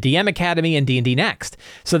of the DM Academy and D&D Next.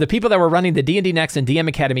 So the people that were running the D&D Next and DM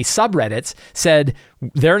Academy subreddits said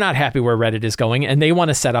they're not happy where Reddit is going and they want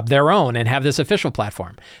to set up their own and have this official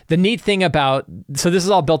platform. The neat thing so this is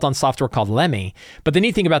all built on software called Lemmy, but the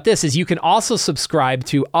neat thing about this is you can also subscribe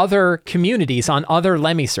to other communities on other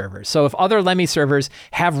Lemmy servers. So if other Lemmy servers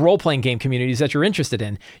have role-playing game communities that you're interested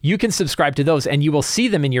in, you can subscribe to those and you will see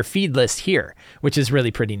them in your feed list here, which is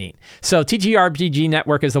really pretty neat. So TTRPG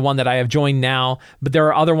Network is the one that I have joined now, but there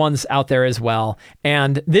are other ones out there as well.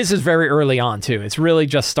 And this is very early on too. It's really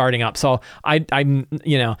just starting up. So I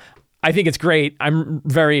think it's great. I'm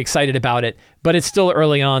very excited about it, but it's still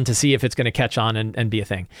early on to see if it's going to catch on and be a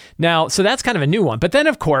thing. Now, so that's kind of a new one. But then,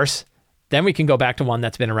 of course, then we can go back to one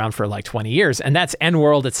that's been around for like 20 years, and that's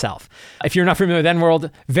nworld itself. If you're not familiar with nworld,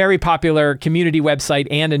 very popular community website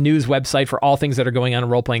and a news website for all things that are going on in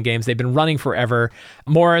role-playing games. They've been running forever.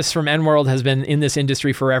 Morris from nworld has been in this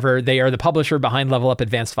industry forever. They are the publisher behind Level Up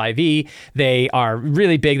Advanced 5e. They are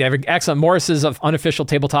really big. They have excellent. Morris's Unofficial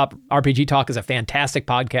Tabletop RPG Talk is a fantastic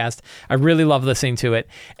podcast. I really love listening to it.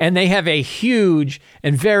 And they have a huge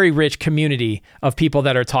and very rich community of people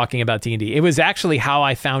that are talking about D&D. It was actually how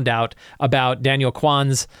I found out about Daniel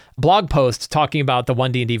Kwan's blog post talking about the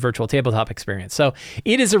 1D&D virtual tabletop experience. So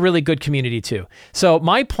it is a really good community too. So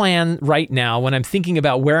my plan right now, when I'm thinking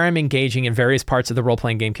about where I'm engaging in various parts of the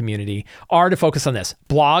role-playing game community, are to focus on this: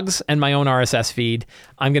 blogs and my own RSS feed.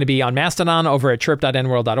 I'm going to be on Mastodon over at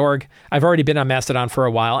chirp.nworld.org. I've already been on Mastodon for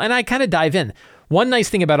a while, and I kind of dive in. One nice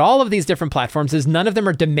thing about all of these different platforms is none of them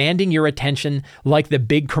are demanding your attention like the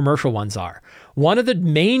big commercial ones are. One of the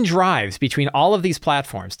main drives between all of these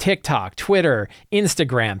platforms, TikTok, Twitter,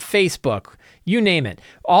 Instagram, Facebook, you name it,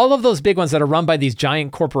 all of those big ones that are run by these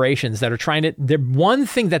giant corporations that are the one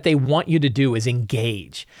thing that they want you to do is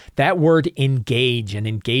engage. That word engage and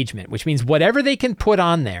engagement, which means whatever they can put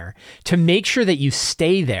on there to make sure that you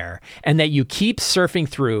stay there and that you keep surfing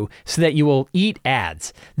through so that you will eat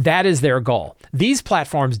ads. That is their goal. These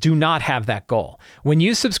platforms do not have that goal. When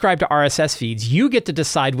you subscribe to RSS feeds, you get to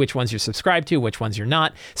decide which ones you're subscribed to, which ones you're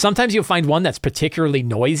not. Sometimes you'll find one that's particularly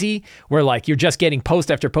noisy, where like you're just getting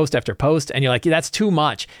post after post after post, and you're you're like, that's too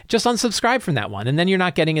much, just unsubscribe from that one. And then you're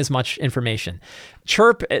not getting as much information.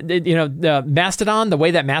 Chirp, the Mastodon, the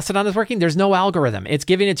way that Mastodon is working, there's no algorithm. It's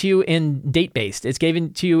giving it to you in date-based. It's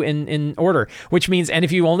giving to you in order, which means, and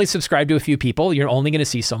if you only subscribe to a few people, you're only going to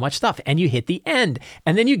see so much stuff. And you hit the end.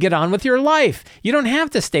 And then you get on with your life. You don't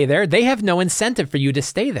have to stay there. They have no incentive for you to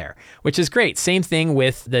stay there, which is great. Same thing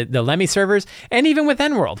with the Lemmy servers, and even with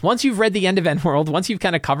N-World. Once you've read the end of N-World, once you've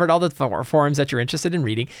kind of covered all the forums that you're interested in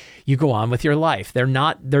reading, you go on with your life.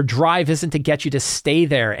 Their drive isn't to get you to stay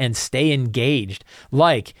there and stay engaged,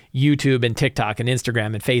 like YouTube and TikTok and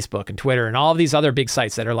Instagram and Facebook and Twitter and all of these other big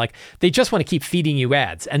sites that are like, they just want to keep feeding you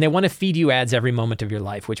ads, and they want to feed you ads every moment of your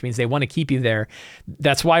life, which means they want to keep you there.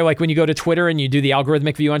 That's why, like, when you go to Twitter and you do the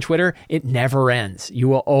algorithmic view on Twitter, it never ends. You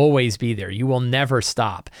will always be there. You will never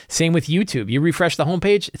stop. Same with YouTube. You refresh the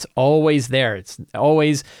homepage, it's always there. It's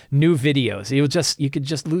always new videos. You could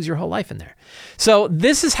just lose your whole life in there. So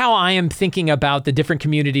this is how I am thinking about the different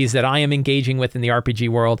communities that I am engaging with in the RPG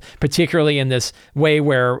world, particularly in this way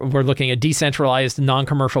where we're looking at decentralized,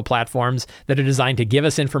 non-commercial platforms that are designed to give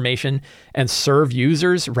us information and serve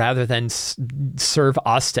users rather than serve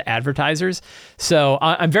us to advertisers. So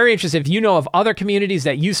I'm very interested if you know of other communities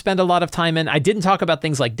that you spend a lot of time in. I didn't talk about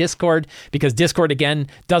things like Discord, because Discord, again,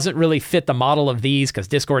 doesn't really fit the model of these, because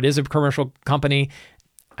Discord is a commercial company.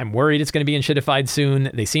 I'm worried it's going to be enshittified soon.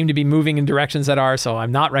 They seem to be moving in directions that are, so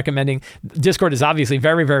I'm not recommending. Discord is obviously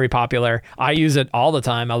very, very popular. I use it all the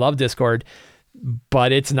time. I love Discord,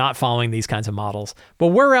 but it's not following these kinds of models. But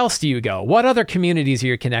where else do you go? What other communities are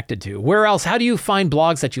you connected to? Where else? How do you find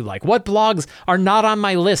blogs that you like? What blogs are not on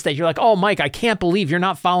my list that you're like, oh, Mike, I can't believe you're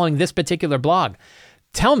not following this particular blog?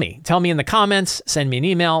 Tell me in the comments, send me an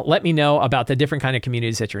email, let me know about the different kind of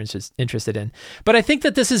communities that you're interested in. But I think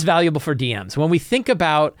that this is valuable for DMs. When we think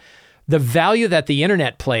about the value that the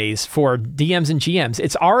internet plays for DMs and GMs,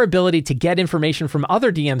 it's our ability to get information from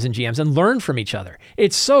other DMs and GMs and learn from each other.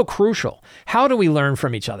 It's so crucial. How do we learn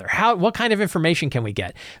from each other? What kind of information can we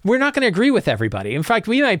get? We're not going to agree with everybody. In fact,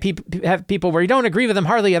 we might have people where you don't agree with them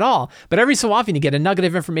hardly at all, but every so often you get a nugget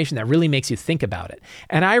of information that really makes you think about it.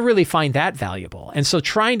 And I really find that valuable. And so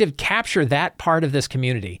trying to capture that part of this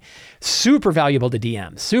community, super valuable to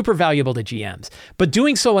DMs, super valuable to GMs, but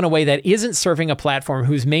doing so in a way that isn't serving a platform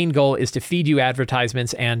whose main goal is to feed you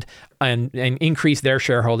advertisements and increase their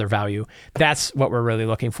shareholder value. That's what we're really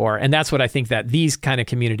looking for. And that's what I think that these kind of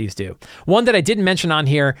communities do. One that I didn't mention on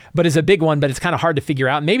here, but is a big one, but it's kind of hard to figure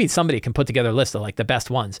out. Maybe somebody can put together a list of like the best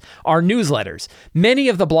ones, are newsletters. Many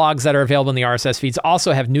of the blogs that are available in the RSS feeds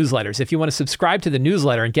also have newsletters. If you want to subscribe to the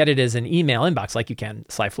newsletter and get it as an email inbox, like you can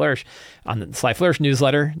Sly Flourish, on the Sly Flourish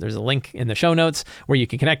newsletter, there's a link in the show notes where you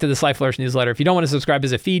can connect to the Sly Flourish newsletter. If you don't want to subscribe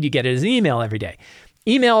as a feed, you get it as an email every day.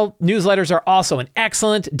 Email newsletters are also an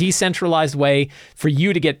excellent decentralized way for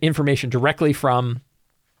you to get information directly from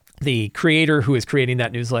the creator who is creating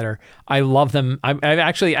that newsletter. I love them. I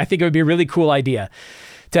think it would be a really cool idea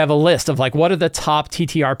to have a list of like, what are the top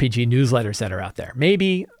TTRPG newsletters that are out there?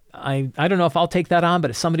 Maybe, I don't know if I'll take that on, but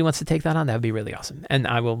if somebody wants to take that on, that would be really awesome. And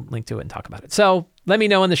I will link to it and talk about it. So let me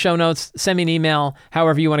know in the show notes, send me an email,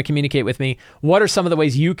 however you want to communicate with me. What are some of the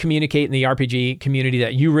ways you communicate in the RPG community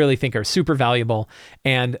that you really think are super valuable?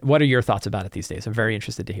 And what are your thoughts about it these days? I'm very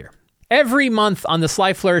interested to hear. Every month on the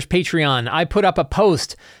Sly Flourish Patreon, I put up a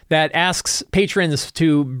post that asks patrons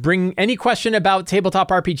to bring any question about tabletop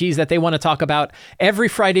RPGs that they want to talk about. Every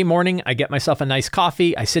Friday morning, I get myself a nice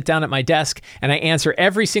coffee, I sit down at my desk, and I answer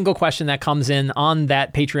every single question that comes in on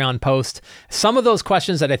that Patreon post. Some of those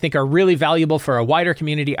questions that I think are really valuable for a wider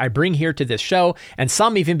community, I bring here to this show, and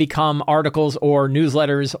some even become articles or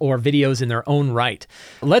newsletters or videos in their own right.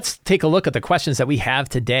 Let's take a look at the questions that we have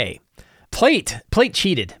today. Plate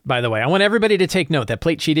cheated, by the way. I want everybody to take note that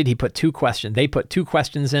Plate cheated. They put two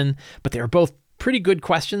questions in, but they were both pretty good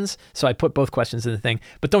questions. So I put both questions in the thing,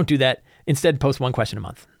 but don't do that. Instead, post one question a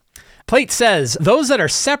month. Plate says, those that are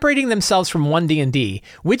separating themselves from 1D&D,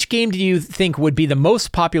 which game do you think would be the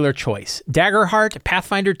most popular choice? Daggerheart,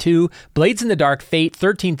 Pathfinder 2, Blades in the Dark, Fate,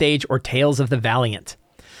 13th Age, or Tales of the Valiant?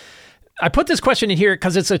 I put this question in here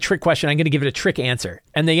because it's a trick question. I'm going to give it a trick answer.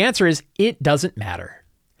 And the answer is, it doesn't matter.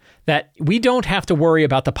 That we don't have to worry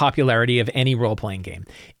about the popularity of any role-playing game.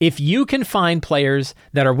 If you can find players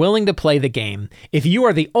that are willing to play the game, if you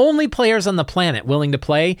are the only players on the planet willing to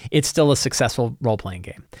play, it's still a successful role-playing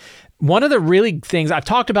game. One of the really things, I've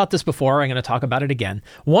talked about this before, I'm going to talk about it again.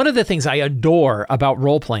 One of the things I adore about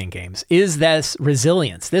role-playing games is this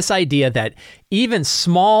resilience, this idea that even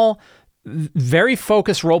small very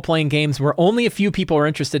focused role-playing games where only a few people are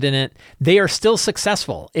interested in it, they are still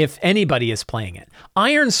successful if anybody is playing it.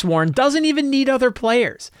 Ironsworn doesn't even need other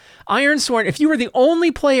players. Ironsworn, if you were the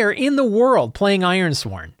only player in the world playing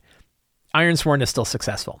Ironsworn is still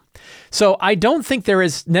successful. So I don't think there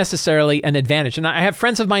is necessarily an advantage. And I have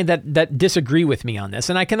friends of mine that disagree with me on this,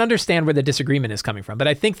 and I can understand where the disagreement is coming from, but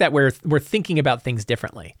I think that we're thinking about things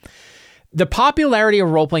differently. The popularity of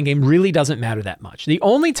a role-playing game really doesn't matter that much. The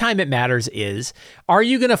only time it matters is, are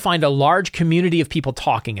you going to find a large community of people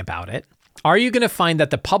talking about it? Are you going to find that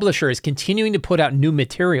the publisher is continuing to put out new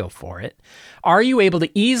material for it? Are you able to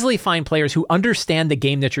easily find players who understand the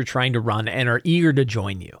game that you're trying to run and are eager to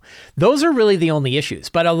join you? Those are really the only issues.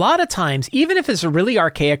 But a lot of times, even if it's a really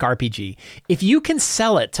archaic RPG, if you can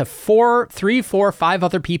sell it to 3, 4, 5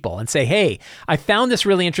 other people and say, hey, I found this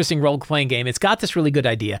really interesting role-playing game. It's got this really good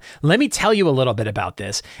idea. Let me tell you a little bit about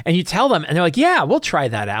this. And you tell them, and they're like, yeah, we'll try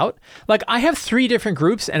that out. Like, I have 3 different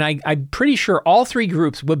groups, and I'm pretty sure all 3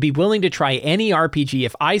 groups would be willing to try any RPG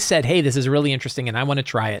if I said, hey, this is really interesting and I want to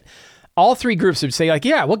try it. All 3 groups would say, like,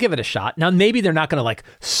 yeah, we'll give it a shot. Now, maybe they're not going to like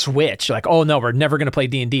switch, like, oh no, we're never going to play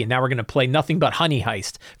D&D, and now we're going to play nothing but Honey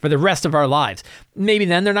Heist for the rest of our lives. Maybe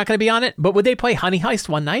then they're not going to be on it, but would they play Honey Heist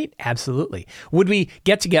one night? Absolutely. Would we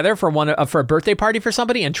get together for a birthday party for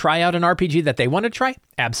somebody and try out an RPG that they want to try?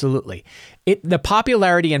 Absolutely. The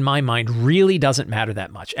popularity in my mind really doesn't matter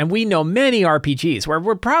that much. And we know many RPGs where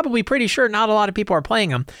we're probably pretty sure not a lot of people are playing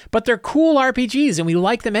them, but they're cool RPGs and we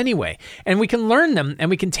like them anyway. And we can learn them and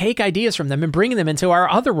we can take ideas from them and bring them into our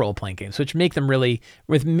other role-playing games, which makes them really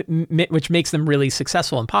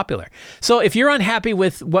successful and popular. So if you're unhappy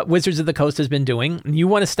with what Wizards of the Coast has been doing, and you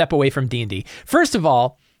want to step away from D&D, first of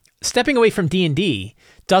all, stepping away from D&D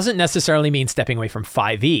doesn't necessarily mean stepping away from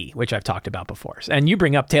 5e, which I've talked about before. And you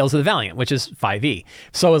bring up Tales of the Valiant, which is 5e.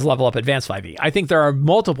 So is Level Up Advanced 5e. I think there are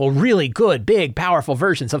multiple really good, big, powerful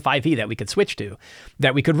versions of 5e that we could switch to,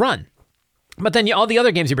 that we could run. But then all the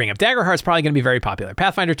other games you bring up, Daggerheart's probably going to be very popular.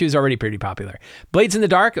 Pathfinder 2 is already pretty popular. Blades in the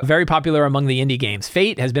Dark, very popular among the indie games.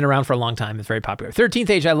 Fate has been around for a long time. It's very popular. 13th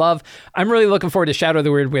Age, I love. I'm really looking forward to Shadow of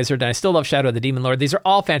the Weird Wizard, and I still love Shadow of the Demon Lord. These are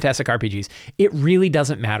all fantastic RPGs. It really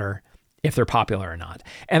doesn't matter if they're popular or not.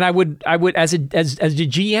 And I would as a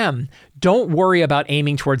GM, don't worry about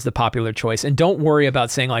aiming towards the popular choice, and don't worry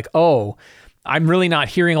about saying like, oh, I'm really not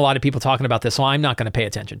hearing a lot of people talking about this, so I'm not going to pay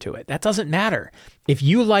attention to it. That doesn't matter. If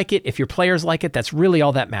you like it, if your players like it, that's really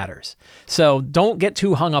all that matters. So don't get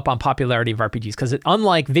too hung up on popularity of RPGs, because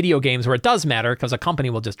unlike video games where it does matter because a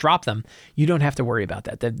company will just drop them, you don't have to worry about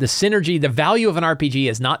that. The synergy, the value of an RPG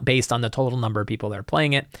is not based on the total number of people that are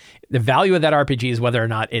playing it. The value of that RPG is whether or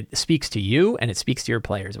not it speaks to you and it speaks to your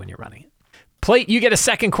players when you're running it. Plate, you get a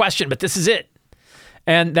second question, but this is it.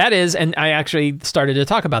 And that is, and I actually started to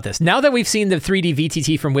talk about this. Now that we've seen the 3D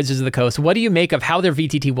VTT from Wizards of the Coast, what do you make of how their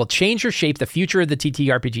VTT will change or shape the future of the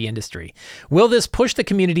TTRPG industry? Will this push the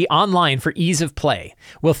community online for ease of play?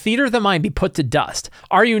 Will Theater of the Mind be put to dust?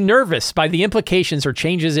 Are you nervous by the implications or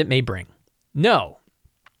changes it may bring? No.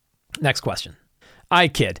 Next question. I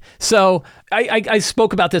kid. So I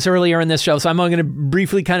spoke about this earlier in this show, so I'm going to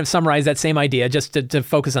briefly kind of summarize that same idea just to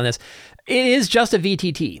focus on this. It is just a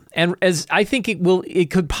VTT, and as I think it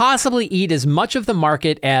could possibly eat as much of the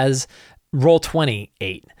market as Roll20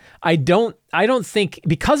 ate. I don't think,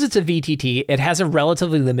 because it's a VTT, it has a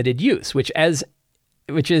relatively limited use, which is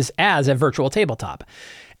as a virtual tabletop.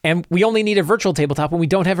 And we only need a virtual tabletop when we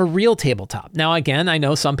don't have a real tabletop. Now, again, I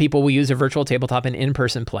know some people will use a virtual tabletop in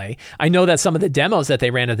in-person play. I know that some of the demos that they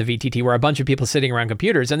ran at the VTT were a bunch of people sitting around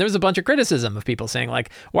computers, and there was a bunch of criticism of people saying, like,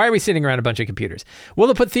 why are we sitting around a bunch of computers? Will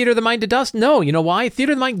it put Theater of the Mind to dust? No. You know why?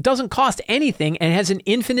 Theater of the Mind doesn't cost anything and has an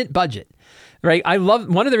infinite budget. Right?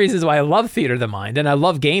 One of the reasons why I love Theater of the Mind, and I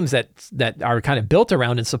love games that are kind of built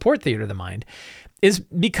around and support Theater of the Mind, is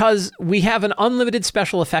because we have an unlimited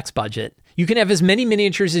special effects budget. You can have as many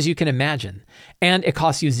miniatures as you can imagine, and it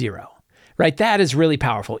costs you $0, right? That is really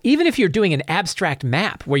powerful. Even if you're doing an abstract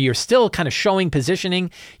map where you're still kind of showing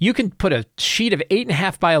positioning, you can put a sheet of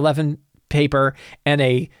 8.5 by 11 paper and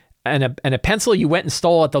a pencil you went and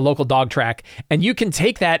stole at the local dog track, and you can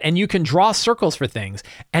take that and you can draw circles for things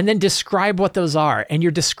and then describe what those are. And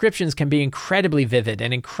your descriptions can be incredibly vivid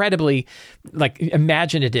and incredibly like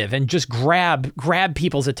imaginative and just grab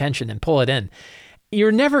people's attention and pull it in.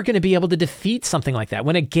 You're never going to be able to defeat something like that.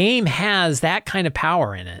 When a game has that kind of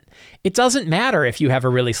power in it, it doesn't matter if you have a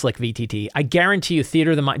really slick VTT. I guarantee you,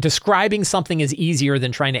 Theater of the Mind, describing something is easier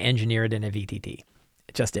than trying to engineer it in a VTT.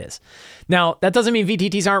 It just is. Now, that doesn't mean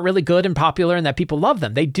VTTs aren't really good and popular and that people love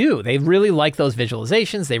them. They do. They really like those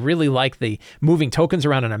visualizations. They really like the moving tokens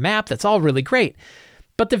around on a map. That's all really great.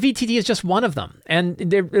 But the VTT is just one of them. And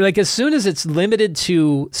they're like, as soon as it's limited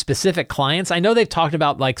to specific clients, I know they've talked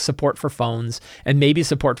about like support for phones and maybe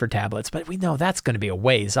support for tablets, but we know that's going to be a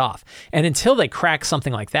ways off. And until they crack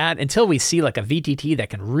something like that, until we see like a VTT that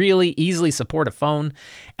can really easily support a phone,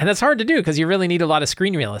 and that's hard to do because you really need a lot of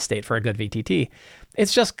screen real estate for a good VTT.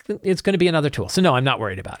 It's going to be another tool. So no, I'm not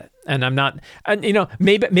worried about it. And I'm not,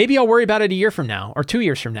 maybe I'll worry about it a year from now or 2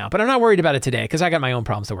 years from now, but I'm not worried about it today because I got my own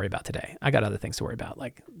problems to worry about today. I got other things to worry about,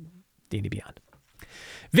 like D&D Beyond.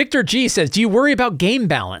 Victor G says, do you worry about game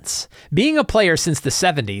balance? Being a player since the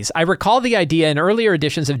 70s, I recall the idea in earlier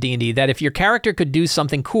editions of D&D that if your character could do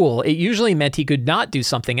something cool, it usually meant he could not do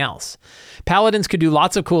something else. Paladins could do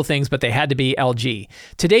lots of cool things, but they had to be LG.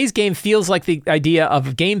 Today's game feels like the idea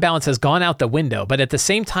of game balance has gone out the window, but at the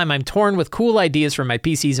same time, I'm torn with cool ideas from my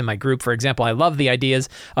PCs in my group. For example, I love the ideas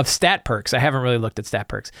of stat perks. I haven't really looked at stat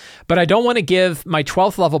perks, but I don't want to give my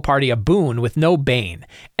 12th level party a boon with no bane.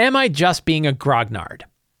 Am I just being a grognard?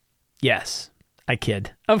 Yes, I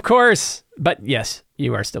kid. Of course. But yes,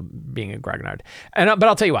 you are still being a grognard. But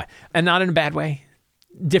I'll tell you why. And not in a bad way.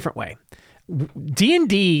 Different way.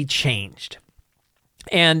 D&D changed.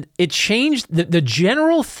 And it changed. The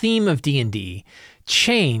general theme of D&D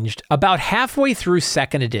changed about halfway through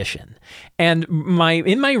second edition. And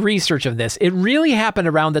in my research of this, it really happened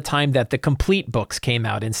around the time that the complete books came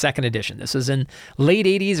out in second edition. This was in late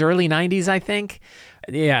 80s, early 90s, I think.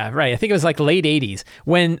 Yeah, right. I think it was like late 80s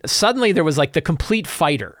when suddenly there was like the complete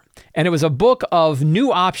fighter. And it was a book of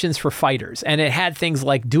new options for fighters. And it had things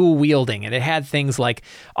like dual wielding, and it had things like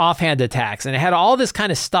offhand attacks, and it had all this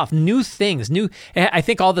kind of stuff, new things, I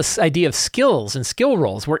think all this idea of skills and skill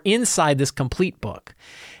rolls were inside this complete book.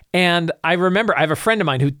 And I remember, I have a friend of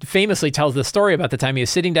mine who famously tells the story about the time he was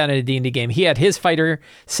sitting down at a D&D game. He had his fighter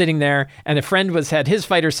sitting there, and a friend had his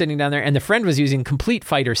fighter sitting down there, and the friend was using complete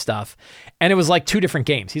fighter stuff. And it was like two different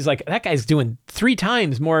games. He's like, that guy's doing 3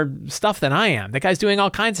 times more stuff than I am. That guy's doing all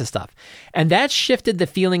kinds of stuff. And that shifted the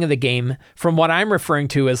feeling of the game from what I'm referring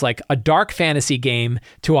to as like a dark fantasy game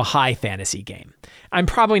to a high fantasy game. I'm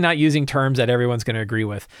probably not using terms that everyone's going to agree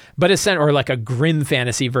with, but or like a grim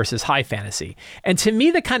fantasy versus high fantasy. And to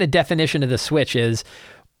me, the kind of definition of the switch is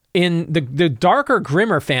in the darker,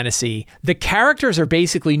 grimmer fantasy, the characters are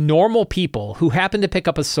basically normal people who happen to pick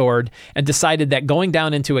up a sword and decided that going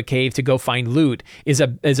down into a cave to go find loot is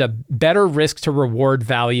a better risk to reward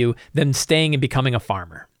value than staying and becoming a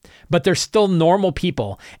farmer. But they're still normal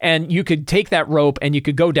people, and you could take that rope and you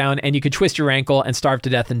could go down and you could twist your ankle and starve to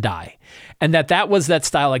death and die. And that was that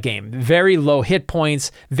style of game. Very low hit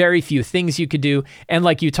points, very few things you could do. And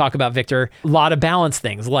like you talk about, Victor, a lot of balance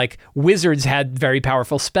things. Like wizards had very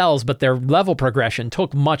powerful spells, but their level progression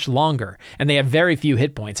took much longer, and they had very few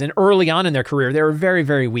hit points. And early on in their career, they were very,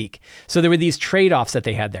 very weak. So there were these trade-offs that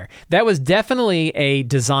they had there. That was definitely a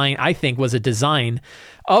design, I think, was a design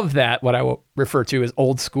of that, what I will refer to as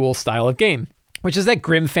old school style of game, which is that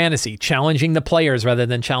grim fantasy, challenging the players rather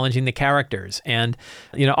than challenging the characters, and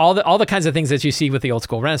all the kinds of things that you see with the old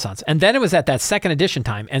school Renaissance. And then it was at that second edition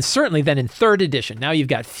time, and certainly then in third edition. Now you've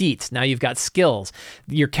got feats, now you've got skills.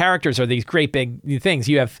 Your characters are these great big things.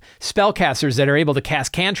 You have spellcasters that are able to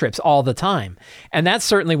cast cantrips all the time, and that's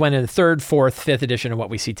certainly went in the third, fourth, fifth edition of what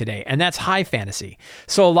we see today, and that's high fantasy.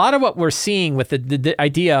 So a lot of what we're seeing with the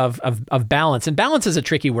idea of balance, and balance is a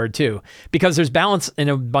tricky word too, because there's balance in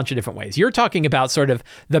a bunch of different ways. You're talking about sort of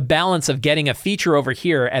the balance of getting a feature over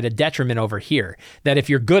here at a detriment over here, that if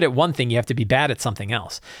you're good at one thing, you have to be bad at something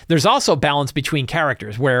else. There's also balance between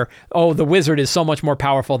characters where, the wizard is so much more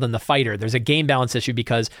powerful than the fighter. There's a game balance issue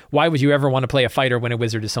because why would you ever want to play a fighter when a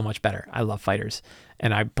wizard is so much better? I love fighters,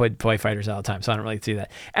 and I play fighters all the time, so I don't really see that.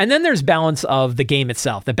 And then there's balance of the game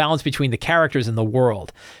itself, the balance between the characters and the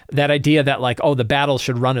world. That idea that the battle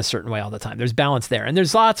should run a certain way all the time. There's balance there. And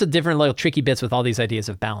there's lots of different little tricky bits with all these ideas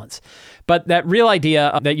of balance. But that real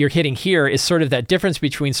idea that you're hitting here is sort of that difference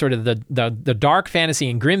between sort of the dark fantasy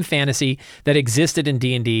and grim fantasy that existed in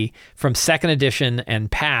D&D from second edition and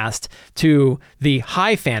past to the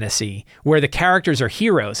high fantasy where the characters are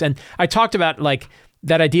heroes. And I talked about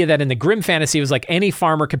that idea that in the grim fantasy it was like any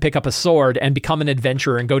farmer could pick up a sword and become an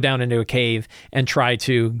adventurer and go down into a cave and try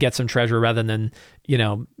to get some treasure rather than,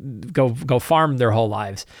 go farm their whole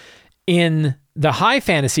lives. In the high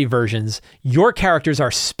fantasy versions, your characters are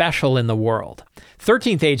special in the world.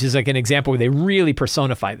 13th Age is like an example where they really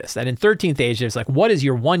personify this. That in 13th Age, there's what is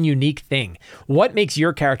your one unique thing? What makes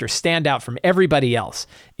your character stand out from everybody else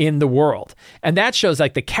in the world? And that shows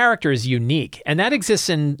the character is unique. And that exists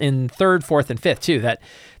in 3rd, 4th, and 5th too, that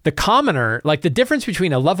the commoner, the difference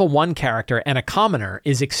between a level 1 character and a commoner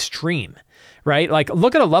is extreme, right?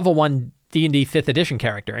 Look at a level 1 D&D 5th edition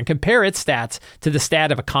character and compare its stats to the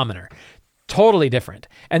stat of a commoner. Totally different.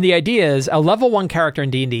 And the idea is a level 1 character in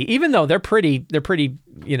D&D, even though they're pretty,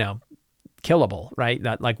 killable, right?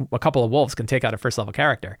 That like a couple of wolves can take out a first level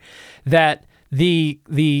character, that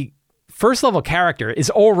the first level character is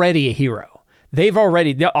already a hero. They've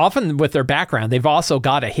already, often with their background, they've also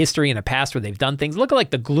got a history and a past where they've done things. Look at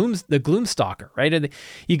like the Gloomstalker, right?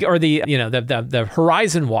 Or the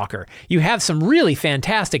Horizon Walker. You have some really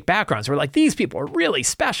fantastic backgrounds where like these people are really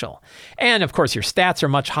special. And of course, your stats are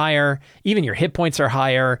much higher. Even your hit points are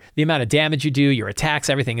higher. The amount of damage you do, your attacks,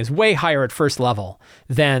 everything is way higher at first level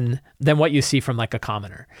than what you see from like a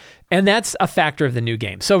commoner. And that's a factor of the new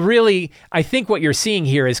game. So really, I think what you're seeing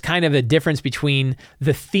here is kind of a difference between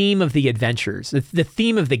the theme of the adventures, the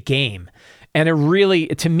theme of the game. And it really,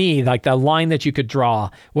 to me, like the line that you could draw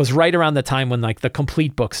was right around the time when like the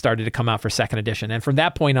complete book started to come out for 2nd edition. And from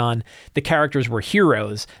that point on, the characters were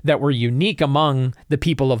heroes that were unique among the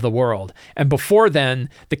people of the world. And before then,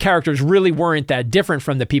 the characters really weren't that different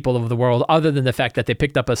from the people of the world, other than the fact that they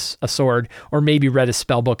picked up a sword or maybe read a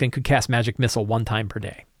spell book and could cast magic missile 1 time per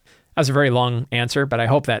day. That was a very long answer, but I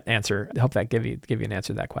hope that give you an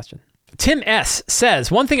answer to that question. Tim S.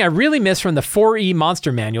 says, one thing I really missed from the 4E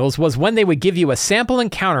monster manuals was when they would give you a sample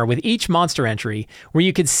encounter with each monster entry where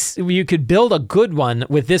you could build a good one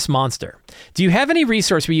with this monster. Do you have any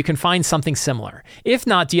resource where you can find something similar? If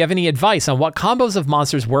not, do you have any advice on what combos of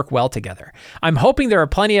monsters work well together? I'm hoping there are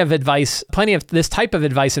plenty of this type of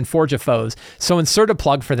advice in Forge of Foes, so insert a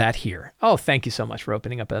plug for that here. Oh, thank you so much for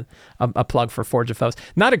opening up a plug for Forge of Foes.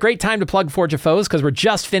 Not a great time to plug Forge of Foes because we're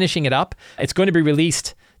just finishing it up. It's going to be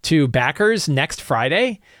released to backers next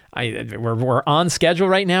Friday. We're on schedule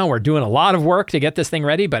right now. We're doing a lot of work to get this thing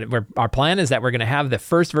ready, but our plan is that we're going to have the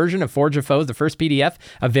first version of Forge of Foes, the first PDF,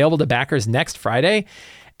 available to backers next Friday.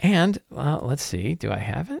 And let's see, do I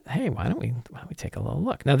have it? Hey, why don't we take a little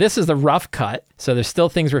look? Now, this is the rough cut, so there's still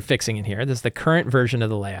things we're fixing in here. This is the current version of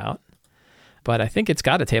the layout, but I think it's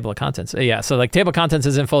got a table of contents. Yeah, so like table of contents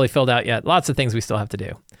isn't fully filled out yet. Lots of things we still have to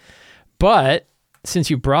do. But since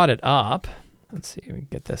you brought it up, let's see, we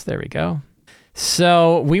get this. There we go.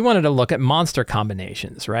 So we wanted to look at monster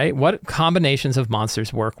combinations, right? What combinations of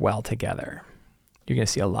monsters work well together? You're going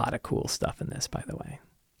to see a lot of cool stuff in this, by the way.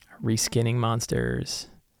 Reskinning monsters,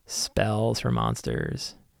 spells for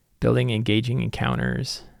monsters, building engaging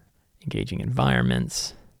encounters, engaging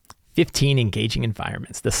environments, 15 engaging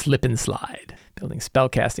environments, the slip and slide, building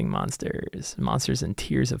spellcasting monsters, monsters in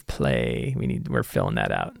tiers of play. We're filling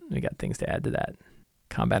that out. We got things to add to that.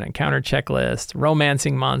 Combat encounter checklist,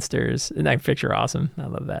 romancing monsters. Isn't that picture awesome? I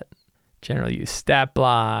love that. General use stat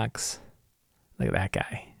blocks. Look at that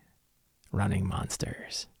guy. Running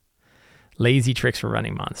monsters. Lazy tricks for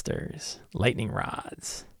running monsters. Lightning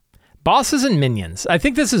rods. Bosses and minions. I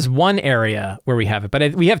think this is one area where we have it,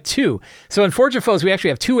 but we have two. So in Forge of Foes, we actually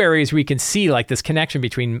have two areas where you can see like this connection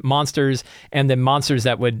between monsters and the monsters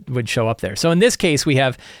that would show up there. So in this case, we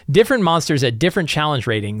have different monsters at different challenge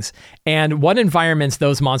ratings and what environments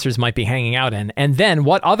those monsters might be hanging out in, and then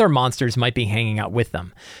what other monsters might be hanging out with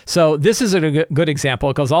them. So this is a good example.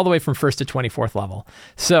 It goes all the way from 1st to 24th level.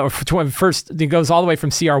 So first, it goes all the way from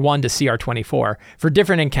CR1 to CR24 for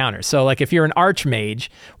different encounters. So like if you're an archmage,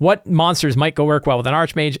 what monsters might go work well with an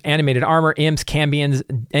archmage? Animated armor, imps, cambions,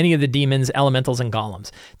 any of the demons, elementals, and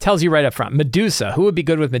golems. Tells you right up front. Medusa, who would be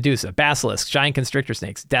good with Medusa? Basilisk, giant constrictor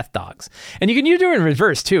snakes, death dogs. And you can do it in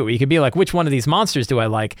reverse too. You could be like, which one of these monsters do I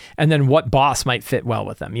like? And then what boss might fit well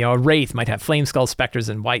with them? You know, a wraith might have flame skull, specters,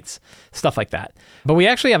 and wights, stuff like that. But we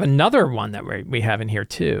actually have another one that we have in here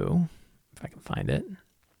too, if I can find it.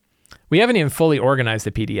 We haven't even fully organized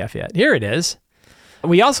the PDF yet. Here it is.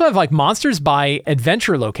 We also have like monsters by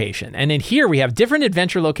adventure location. And in here we have different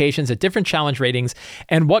adventure locations at different challenge ratings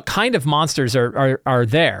and what kind of monsters are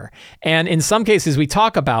there. And in some cases we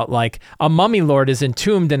talk about like a mummy lord is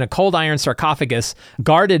entombed in a cold iron sarcophagus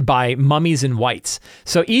guarded by mummies and wights.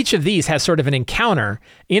 So each of these has sort of an encounter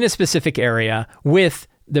in a specific area with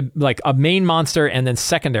like a main monster and then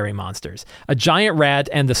secondary monsters. A giant rat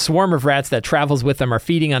and the swarm of rats that travels with them are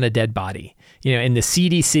feeding on a dead body. You know, in the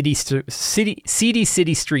seedy city streets.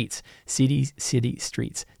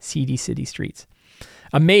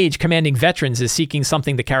 A mage commanding veterans is seeking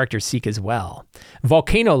something the characters seek as well.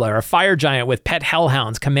 Volcano Lair, a fire giant with pet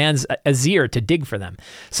hellhounds, commands Azir to dig for them.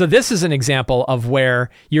 So this is an example of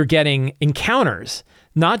where you're getting encounters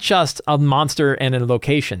not just a monster and a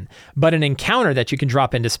location, but an encounter that you can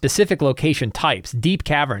drop into specific location types, deep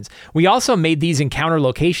caverns. We also made these encounter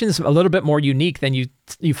locations a little bit more unique than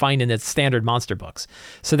you find in the standard monster books.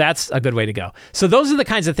 So that's a good way to go. So those are the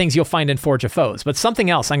kinds of things you'll find in Forge of Foes. But something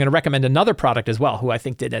else, I'm going to recommend another product as well, who I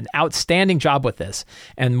think did an outstanding job with this,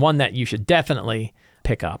 and one that you should definitely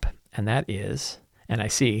pick up. And that is, and I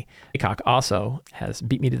see Peacock also has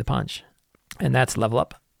beat me to the punch, and that's Level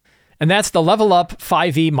Up. And that's the Level Up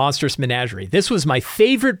 5e Monstrous Menagerie. This was my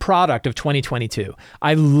favorite product of 2022.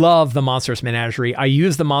 I love the Monstrous Menagerie. I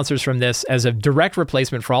use the monsters from this as a direct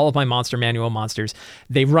replacement for all of my Monster Manual monsters.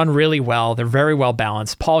 They run really well. They're very well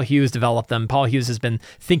balanced. Paul Hughes developed them. Paul Hughes has been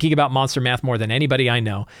thinking about monster math more than anybody I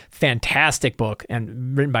know. Fantastic book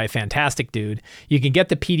and written by a fantastic dude. You can get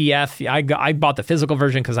the PDF. I bought the physical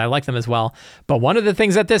version because I like them as well. But one of the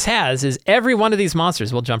things that this has is every one of these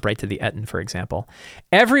monsters, we'll jump right to the Etten, for example.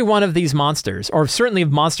 Every one of these monsters, or certainly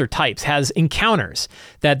of monster types, has encounters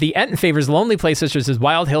that the Etten favors lonely places such as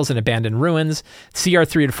wild hills and abandoned ruins. CR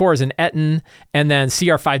 3 to 4 is an Etten, and then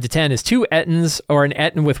CR 5 to 10 is 2 Ettens, or an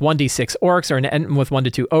Etten with 1d6 orcs, or an Etten with 1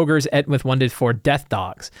 to 2 ogres, Etten with 1 to 4 death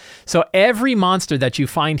dogs. So every monster that you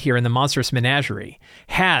find here in the Monstrous Menagerie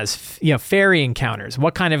has, fairy encounters.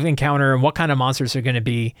 What kind of encounter and what kind of monsters are going to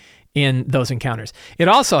be in those encounters? It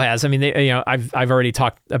also has, I've already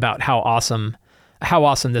talked about how awesome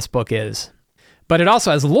this book is, but it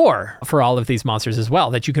also has lore for all of these monsters as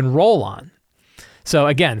well that you can roll on. So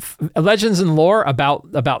again, legends and lore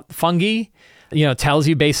about fungi, tells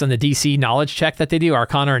you based on the DC knowledge check that they do,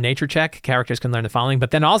 Arcana or Nature check, characters can learn the following,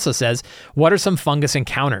 but then also says, what are some fungus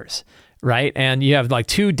encounters? Right? And you have like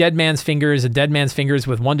 2 dead man's fingers, a dead man's fingers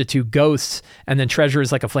with 1 to 2 ghosts, and then treasure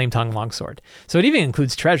is like a flame-tongued longsword. So it even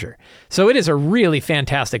includes treasure. So it is a really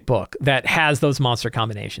fantastic book that has those monster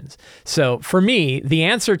combinations. So for me, the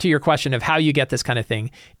answer to your question of how you get this kind of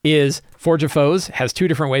thing is Forge of Foes has 2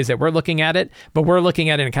 different ways that we're looking at it, but we're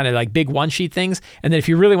looking at it in kind of like big one-sheet things. And then if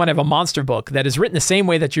you really want to have a monster book that is written the same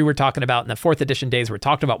way that you were talking about in the 4th edition days, we're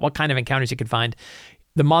talking about what kind of encounters you can find,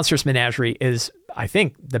 the Monstrous Menagerie is, I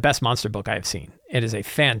think, the best monster book I have seen. It is a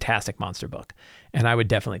fantastic monster book, and I would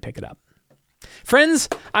definitely pick it up. Friends,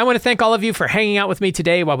 I want to thank all of you for hanging out with me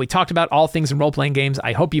today while we talked about all things in role-playing games.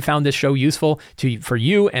 I hope you found this show useful for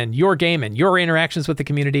you and your game and your interactions with the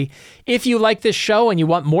community. If you like this show and you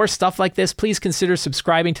want more stuff like this, please consider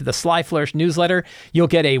subscribing to the Sly Flourish newsletter. You'll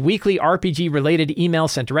get a weekly RPG-related email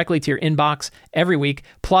sent directly to your inbox every week,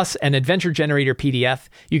 plus an Adventure Generator PDF.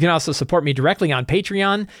 You can also support me directly on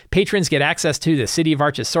Patreon. Patrons get access to the City of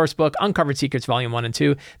Arches sourcebook, Uncovered Secrets Volume 1 and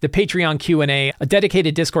 2, the Patreon Q&A, a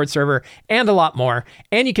dedicated Discord server, and a lot more.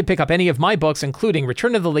 And you can pick up any of my books, including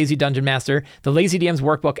Return of the Lazy Dungeon Master, the Lazy DM's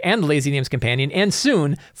Workbook, and the Lazy DM's Companion, and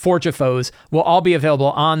soon Forge of Foes will all be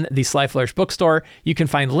available on the Sly Flourish bookstore. You can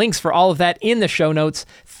find links for all of that in the show notes.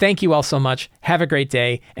 Thank you all so much. Have a great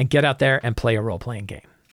day, and get out there and play a role-playing game.